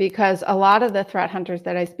intuition. Because a lot of the threat hunters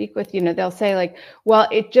that I speak with, they'll say like, well,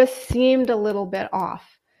 it just seemed a little bit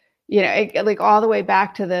off, like all the way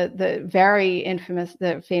back to the very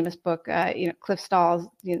famous book, Cliff Stahl's,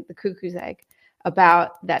 The Cuckoo's Egg,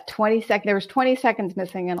 about that 20-second, there was 20 seconds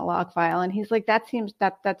missing in a log file. And he's like, that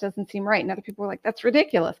doesn't seem right. And other people were like, that's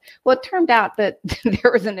ridiculous. Well, it turned out that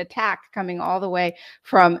there was an attack coming all the way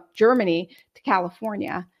from Germany to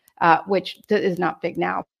California, which is not big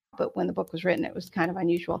now. But when the book was written, it was kind of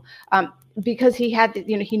unusual because he had,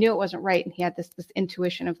 he knew it wasn't right. And he had this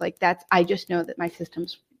intuition of like, I just know that my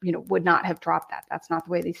systems, would not have dropped that. That's not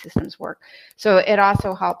the way these systems work. So it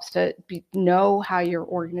also helps to know how your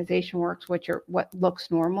organization works, what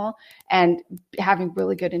looks normal, and having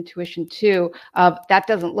really good intuition too of that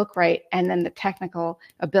doesn't look right. And then the technical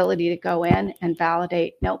ability to go in and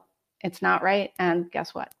validate, nope, it's not right. And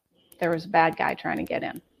guess what? There was a bad guy trying to get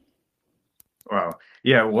in. Wow.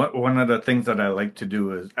 Yeah. One of the things that I like to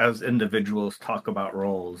do is, as individuals talk about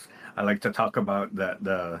roles, I like to talk about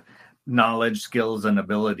the knowledge, skills, and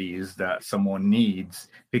abilities that someone needs,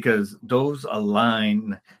 because those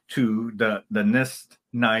align to the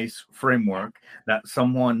NIST framework that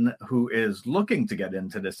someone who is looking to get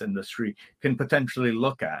into this industry can potentially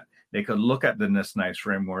look at. They could look at the NIST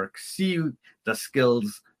framework, see the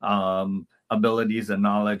skills, abilities, and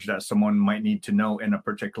knowledge that someone might need to know in a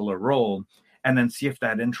particular role, and then see if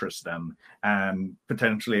that interests them and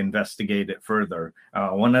potentially investigate it further.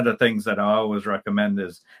 One of the things that I always recommend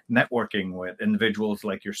is networking with individuals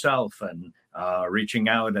like yourself and reaching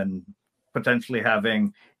out and potentially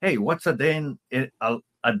having, hey, what's a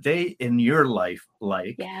day in your life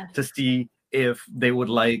like, to see if they would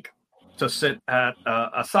like to sit at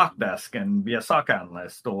a SOC desk and be a SOC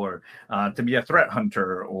analyst, or to be a threat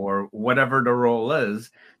hunter, or whatever the role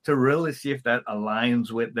is, to really see if that aligns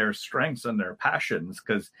with their strengths and their passions.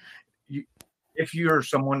 Because if you're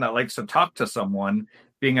someone that likes to talk to someone,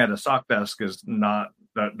 being at a SOC desk is not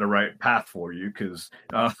the right path for you, because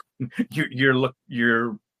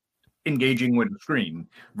you're engaging with the screen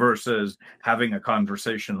versus having a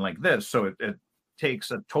conversation like this. So it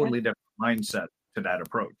takes a totally different mindset to that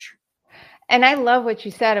approach. And I love what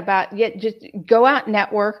you said about just go out,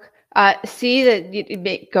 network, see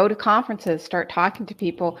that go to conferences, start talking to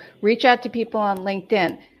people, reach out to people on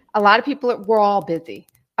LinkedIn. A lot of people, we're all busy.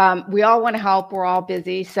 We all want to help. We're all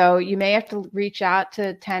busy. So you may have to reach out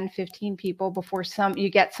to 10, 15 people before you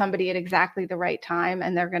get somebody at exactly the right time,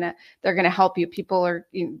 and they're going to help you. People are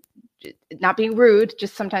not being rude,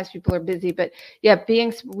 just sometimes people are busy, but yeah,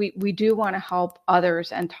 we do want to help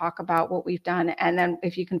others and talk about what we've done. And then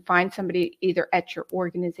if you can find somebody either at your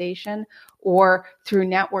organization or through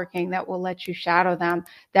networking that will let you shadow them,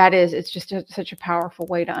 it's just such a powerful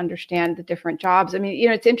way to understand the different jobs. I mean,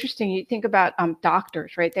 it's interesting. You think about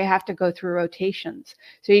doctors, right? They have to go through rotations.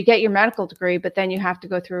 So you get your medical degree, but then you have to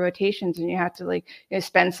go through rotations, and you have to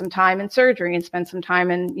spend some time in surgery and spend some time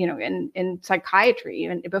in psychiatry,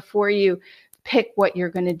 even before you pick what you're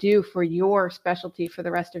going to do for your specialty for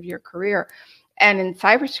the rest of your career. And in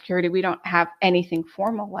cybersecurity, we don't have anything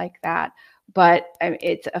formal like that, but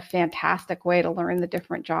it's a fantastic way to learn the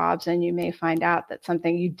different jobs. And you may find out that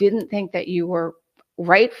something you didn't think that you were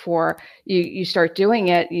right for, you start doing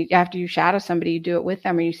it. After you shadow somebody, you do it with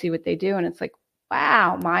them, or you see what they do, and it's like,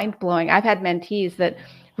 wow, mind blowing. I've had mentees that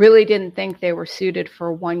really didn't think they were suited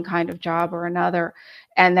for one kind of job or another,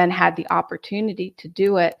 and then had the opportunity to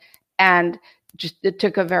do it. And just it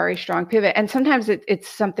took a very strong pivot. And sometimes it's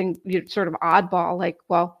something sort of oddball, like,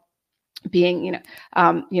 well, being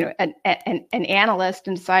an analyst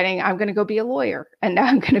and deciding I'm going to go be a lawyer, and now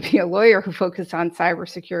I'm going to be a lawyer who focuses on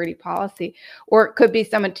cybersecurity policy. Or it could be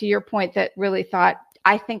someone, to your point, that really thought,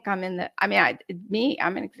 I think I'm in the, I'm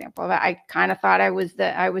an example of it. I kind of thought I was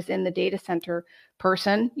in the data center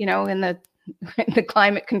person, in the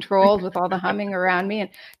climate controlled with all the humming around me, and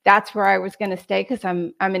that's where I was going to stay because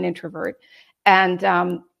I'm an introvert. And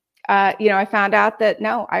I found out that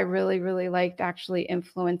no, I really, really liked actually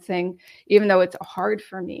influencing, even though it's hard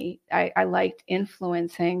for me. I liked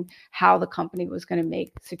influencing how the company was going to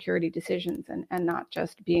make security decisions, and not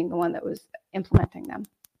just being the one that was implementing them.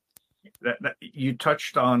 You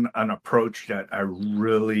touched on an approach that I'm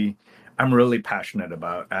really passionate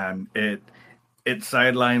about, and it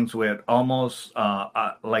sidelines with almost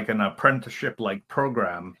like an apprenticeship like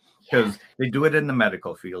program, because they do it in the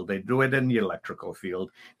medical field, they do it in the electrical field,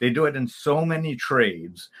 they do it in so many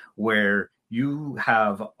trades where you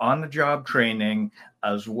have on-the-job training,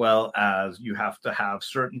 as well as you have to have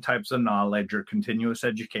certain types of knowledge or continuous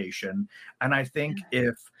education. And I think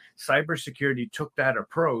if cybersecurity took that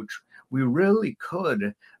approach, we really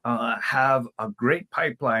could have a great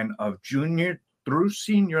pipeline of junior through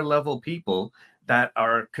senior level people that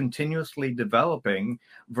are continuously developing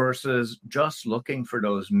versus just looking for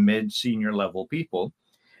those mid-senior level people.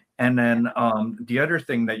 And then the other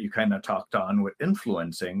thing that you kind of talked on with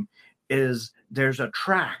influencing is there's a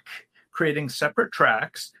track, creating separate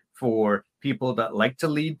tracks for people that like to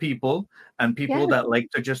lead people and people that like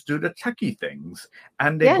to just do the techie things.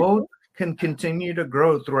 And they both can continue to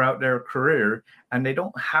grow throughout their career, and they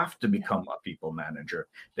don't have to become a people manager.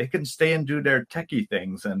 They can stay and do their techie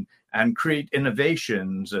things and create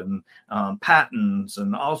innovations and patents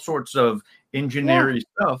and all sorts of engineering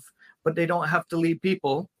stuff, but they don't have to lead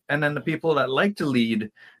people. And then the people that like to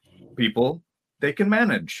lead people, they can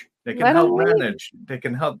manage. They can help manage. They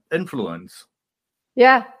can help influence.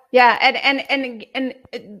 Yeah. And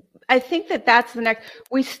I think that's the next.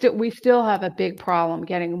 We still have a big problem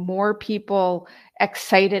getting more people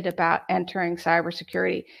excited about entering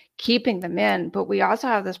cybersecurity, keeping them in. But we also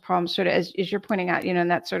have this problem, sort of, as you're pointing out, in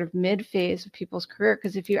that sort of mid phase of people's career.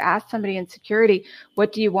 Because if you ask somebody in security,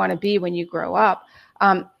 what do you want to be when you grow up?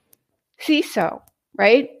 CISO,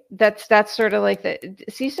 right? That's sort of like the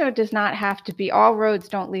CISO does not have to be. All roads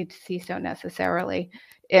don't lead to CISO necessarily.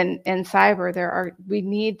 In cyber, we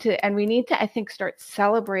need to, I think, start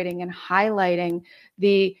celebrating and highlighting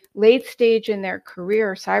the late stage in their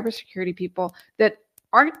career cybersecurity people that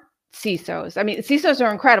aren't CISOs. I mean, CISOs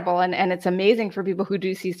are incredible, and it's amazing for people who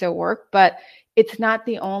do CISO work, but it's not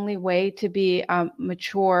the only way to be a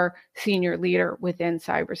mature senior leader within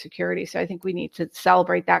cybersecurity. So I think we need to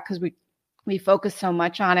celebrate that, because we focus so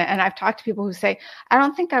much on it. And I've talked to people who say, I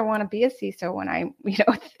don't think I want to be a CISO when I'm,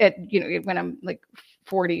 when I'm like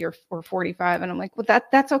 40 or 45. And I'm like, well,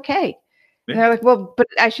 that's okay. And they're like, well, but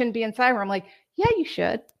I shouldn't be in cyber. I'm like, yeah, you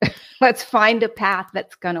should. Let's find a path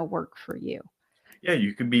that's going to work for you. Yeah,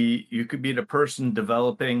 you could be the person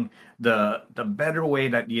developing the better way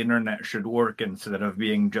that the internet should work, instead of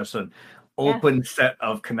being just an open set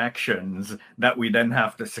of connections that we then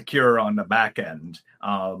have to secure on the back end.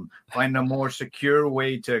 Find a more secure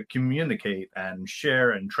way to communicate and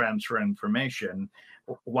share and transfer information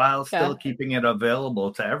while still keeping it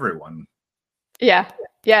available to everyone. Yeah,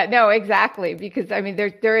 no, exactly. Because I mean,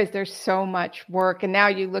 there's so much work, and now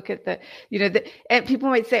you look at and people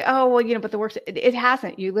might say, oh, well, but the work, it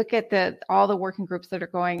hasn't. You look at all the working groups that are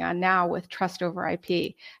going on now with trust over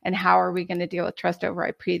IP, and how are we going to deal with trust over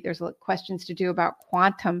IP? There's questions to do about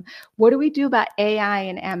quantum. What do we do about AI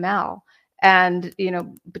and ML? And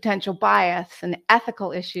potential bias and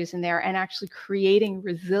ethical issues in there, and actually creating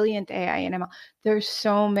resilient AI and ML. There's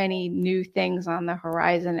so many new things on the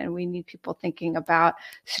horizon, and we need people thinking about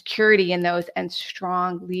security in those, and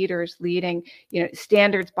strong leaders leading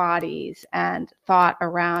standards bodies and thought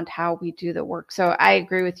around how we do the work. So I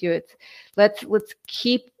agree with you. Let's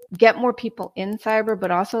get more people in cyber, but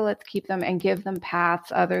also let's keep them and give them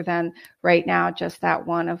paths other than right now just that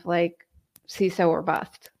one of like CISO or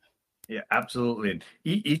bust. Yeah, absolutely. And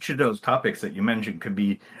each of those topics that you mentioned could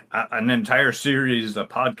be an entire series of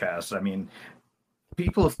podcasts. I mean,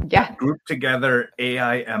 people group together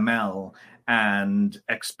AI ML and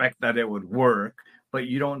expect that it would work, but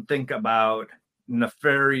you don't think about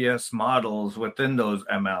nefarious models within those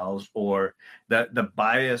MLs, or the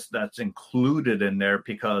bias that's included in there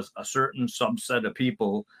because a certain subset of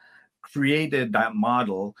people created that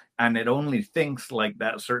model and it only thinks like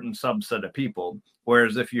that certain subset of people.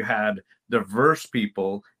 Whereas if you had diverse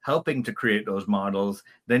people helping to create those models,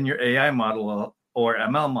 then your AI model or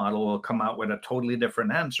ML model will come out with a totally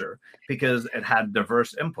different answer because it had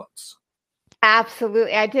diverse inputs.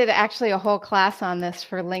 Absolutely. I did actually a whole class on this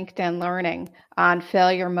for LinkedIn Learning on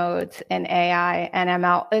failure modes in AI and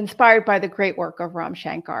ML, inspired by the great work of Ram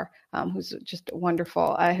Shankar, who's just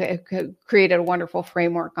wonderful, created a wonderful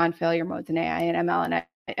framework on failure modes in AI and ML. And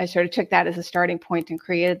I sort of took that as a starting point and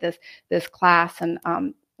created this class. And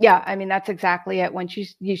yeah, I mean, that's exactly it. Once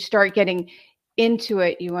you start getting into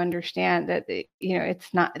it, you understand that,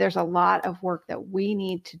 it's not, there's a lot of work that we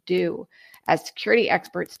need to do as security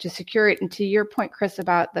experts to secure it. And to your point, Chris,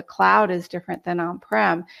 about the cloud is different than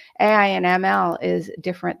on-prem, AI and ML is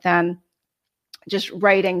different than just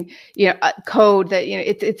writing, code that,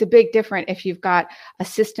 it's a big difference if you've got a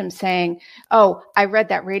system saying, oh, I read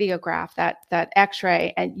that radiograph, that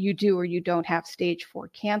X-ray, and you do or you don't have stage 4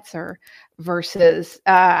 cancer, versus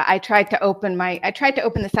I tried to open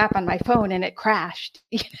this app on my phone and it crashed.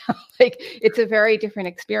 Like, it's a very different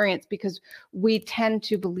experience because we tend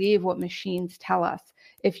to believe what machines tell us.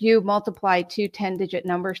 If you multiply 2 10-digit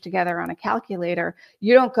numbers together on a calculator,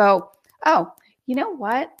 you don't go, oh, you know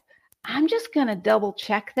what? I'm just going to double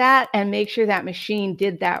check that and make sure that machine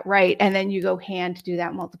did that right. And then you go hand to do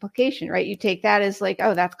that multiplication, right? You take that as like,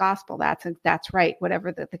 oh, that's gospel. That's right.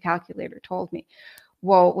 Whatever the calculator told me.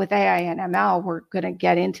 Well, with AI and ML, we're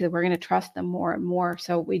going to trust them more and more.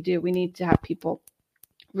 So we need to have people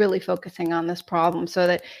really focusing on this problem so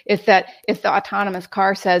that if the autonomous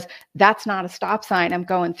car says that's not a stop sign, I'm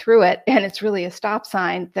going through it, and it's really a stop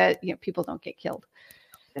sign, that people don't get killed.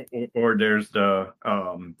 Or there's the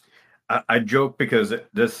I joke because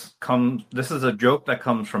this is a joke that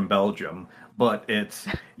comes from Belgium, but it's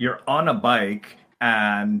you're on a bike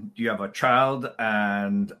and you have a child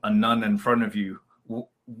and a nun in front of you.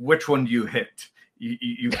 Which one do you hit?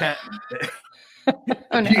 You can't.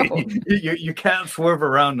 Oh, no. you can't swerve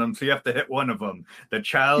around them, so you have to hit one of them, the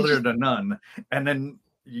child or the nun, and then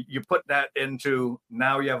you put that into,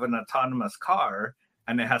 now you have an autonomous car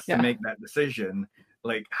and it has to make that decision.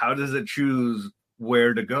 Like, how does it choose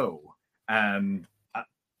where to go? And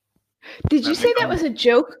did you say that was a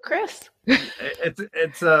joke, Chris?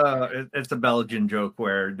 It's a Belgian joke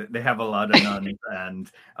where they have a lot of nuns and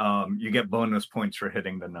you get bonus points for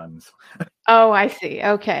hitting the nuns. Oh, I see.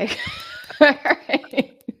 Okay. All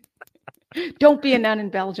right. Don't be a nun in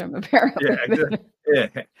Belgium, apparently.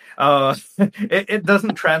 It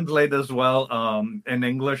doesn't translate as well in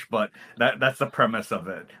English, but that's the premise of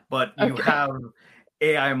it. But you have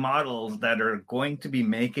AI models that are going to be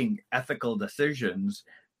making ethical decisions,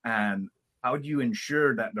 and how do you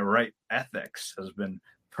ensure that the right ethics has been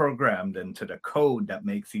programmed into the code that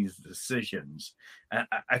makes these decisions? And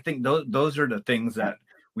I think those are the things that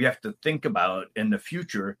we have to think about in the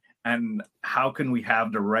future, and how can we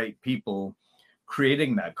have the right people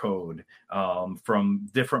creating that code from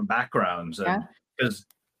different backgrounds. And because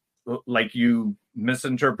like you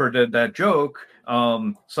misinterpreted that joke,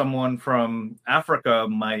 someone from Africa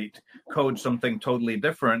might code something totally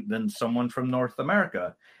different than someone from North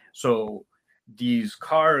America. So these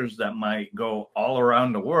cars that might go all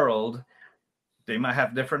around the world, they might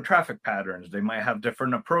have different traffic patterns, they might have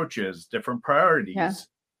different approaches, different priorities.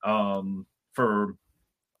 For,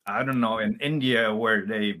 I don't know, in India, where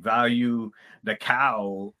they value the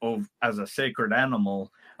cow as a sacred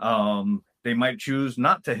animal, they might choose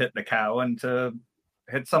not to hit the cow and to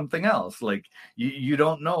hit something else. Like, you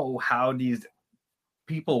don't know how these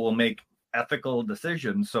people will make ethical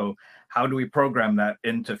decisions. So how do we program that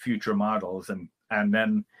into future models? And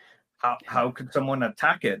then how could someone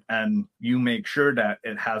attack it and you make sure that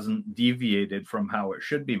it hasn't deviated from how it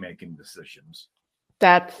should be making decisions?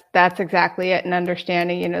 That's exactly it. And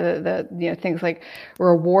understanding, the things like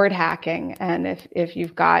reward hacking. And if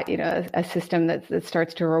you've got, a system that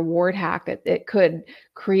starts to reward hack, it could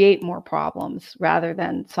create more problems rather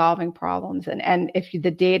than solving problems. And if the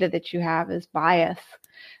data that you have is bias,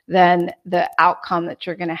 then the outcome that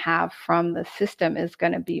you're going to have from the system is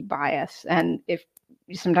going to be bias. And if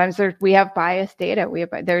sometimes we have biased data.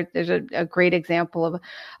 There's a great example of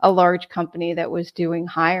a large company that was doing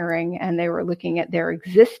hiring, and they were looking at their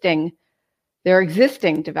existing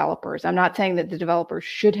developers. I'm not saying that the developers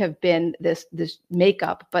should have been this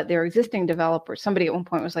makeup, but their existing developers. Somebody at one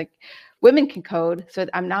point was like, "Women can code," so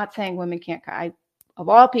I'm not saying women can't code. Of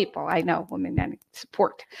all people, I know women need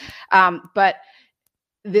support, but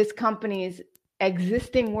this company's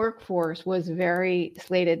existing workforce was very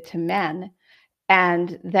slated to men.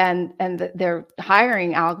 And then their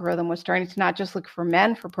hiring algorithm was starting to not just look for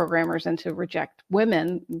men for programmers and to reject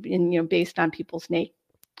women, based on people's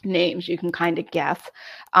names. You can kind of guess,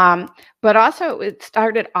 but also it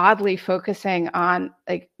started oddly focusing on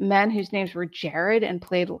like men whose names were Jared and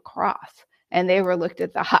played lacrosse, and they were looked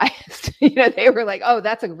at the highest. They were like, oh,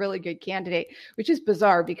 that's a really good candidate, which is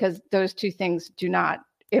bizarre because those two things do not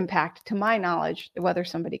impact, to my knowledge, whether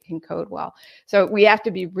somebody can code well. So we have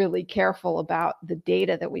to be really careful about the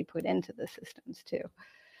data that we put into the systems too.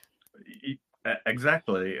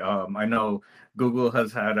 Exactly. I know Google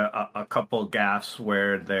has had a couple gaffes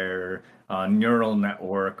where their neural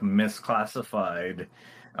network misclassified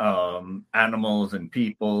animals and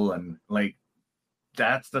people, and like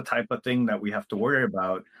that's the type of thing that we have to worry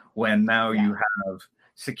about when now you have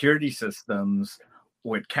security systems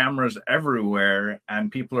with cameras everywhere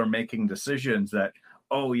and people are making decisions that,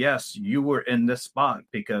 oh yes, you were in this spot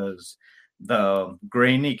because the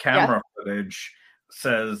grainy camera footage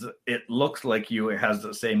says it looks like you, it has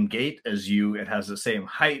the same gait as you, it has the same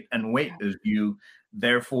height and weight as you,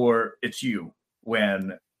 therefore it's you,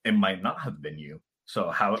 when it might not have been you. So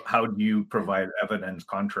how do you provide evidence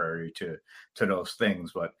contrary to those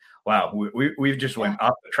things? But wow, we've just went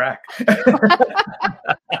off the track.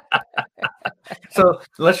 So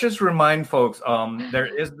let's just remind folks, there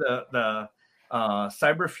is the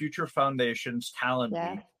Cyber Future Foundation's Talent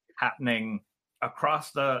Week happening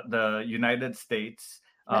across the United States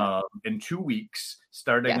in 2 weeks,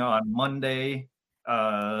 starting on Monday,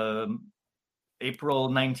 April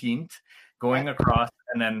 19th, going across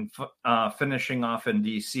and then finishing off in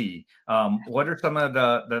DC. What are some of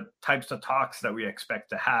the types of talks that we expect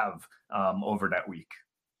to have over that week?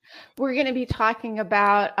 We're going to be talking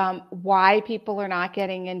about why people are not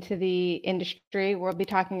getting into the industry. We'll be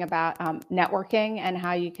talking about networking and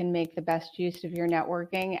how you can make the best use of your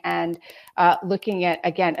networking, and looking at,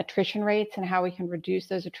 again, attrition rates and how we can reduce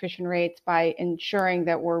those attrition rates by ensuring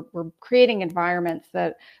that we're creating environments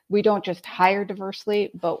that we don't just hire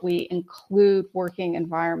diversely, but we include working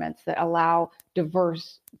environments that allow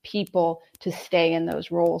diverse people to stay in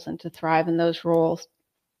those roles and to thrive in those roles.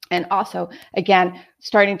 And also, again,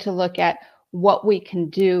 starting to look at what we can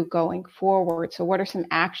do going forward. So what are some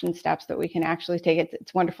action steps that we can actually take?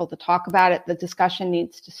 It's wonderful to talk about it. The discussion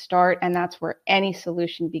needs to start, and that's where any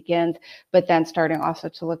solution begins, but then starting also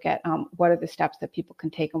to look at what are the steps that people can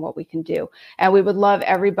take and what we can do. And we would love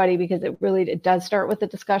everybody, because it does start with the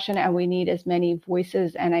discussion, and we need as many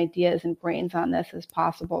voices and ideas and brains on this as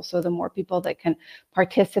possible. So the more people that can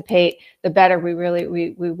participate, the better. We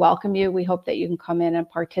welcome you. We hope that you can come in and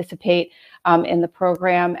participate in the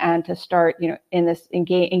program, and to start, in this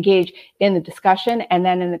engage in the discussion, and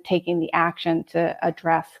then in taking the action to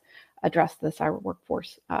address the cyber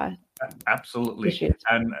workforce absolutely issues.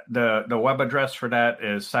 And the web address for that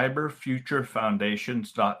is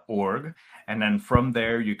cyberfuturefoundations.org, and then from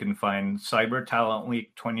there you can find Cyber Talent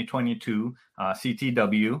Week 2022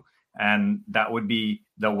 CTW, and that would be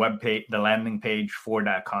the web page, the landing page for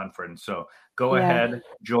that conference. So go ahead,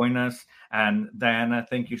 join us. And Diana,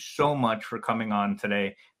 thank you so much for coming on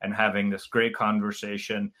today and having this great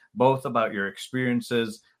conversation, both about your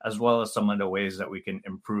experiences as well as some of the ways that we can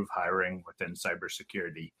improve hiring within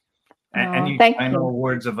cybersecurity. Any final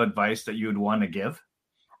words of advice that you would want to give?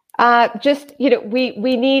 Just,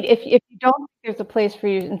 we need, if you don't think there's a place for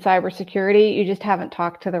you in cybersecurity, you just haven't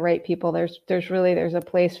talked to the right people. There's a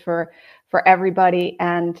place for everybody,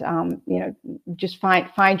 and just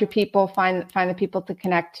find your people, find the people to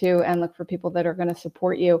connect to, and look for people that are going to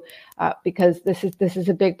support you, because this is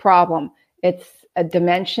a big problem. It's a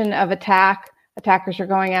dimension of attack. Attackers are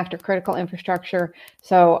going after critical infrastructure.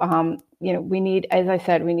 So, we need, as I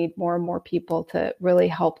said, we need more and more people to really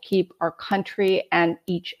help keep our country and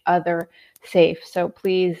each other safe. So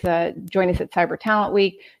please join us at Cyber Talent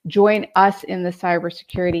Week. Join us in the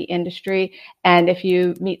cybersecurity industry. And if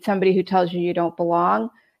you meet somebody who tells you don't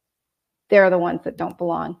belong, they're the ones that don't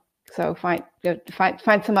belong. So find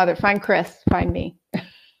Chris, find me.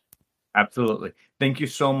 Absolutely. Thank you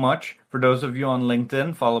so much. For those of you on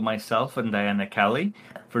LinkedIn, follow myself and Diana Kelly.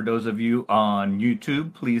 For those of you on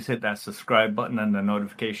YouTube, please hit that subscribe button and the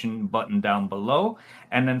notification button down below.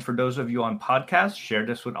 And then for those of you on podcast, share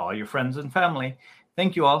this with all your friends and family.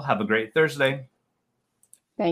 Thank you all. Have a great Thursday.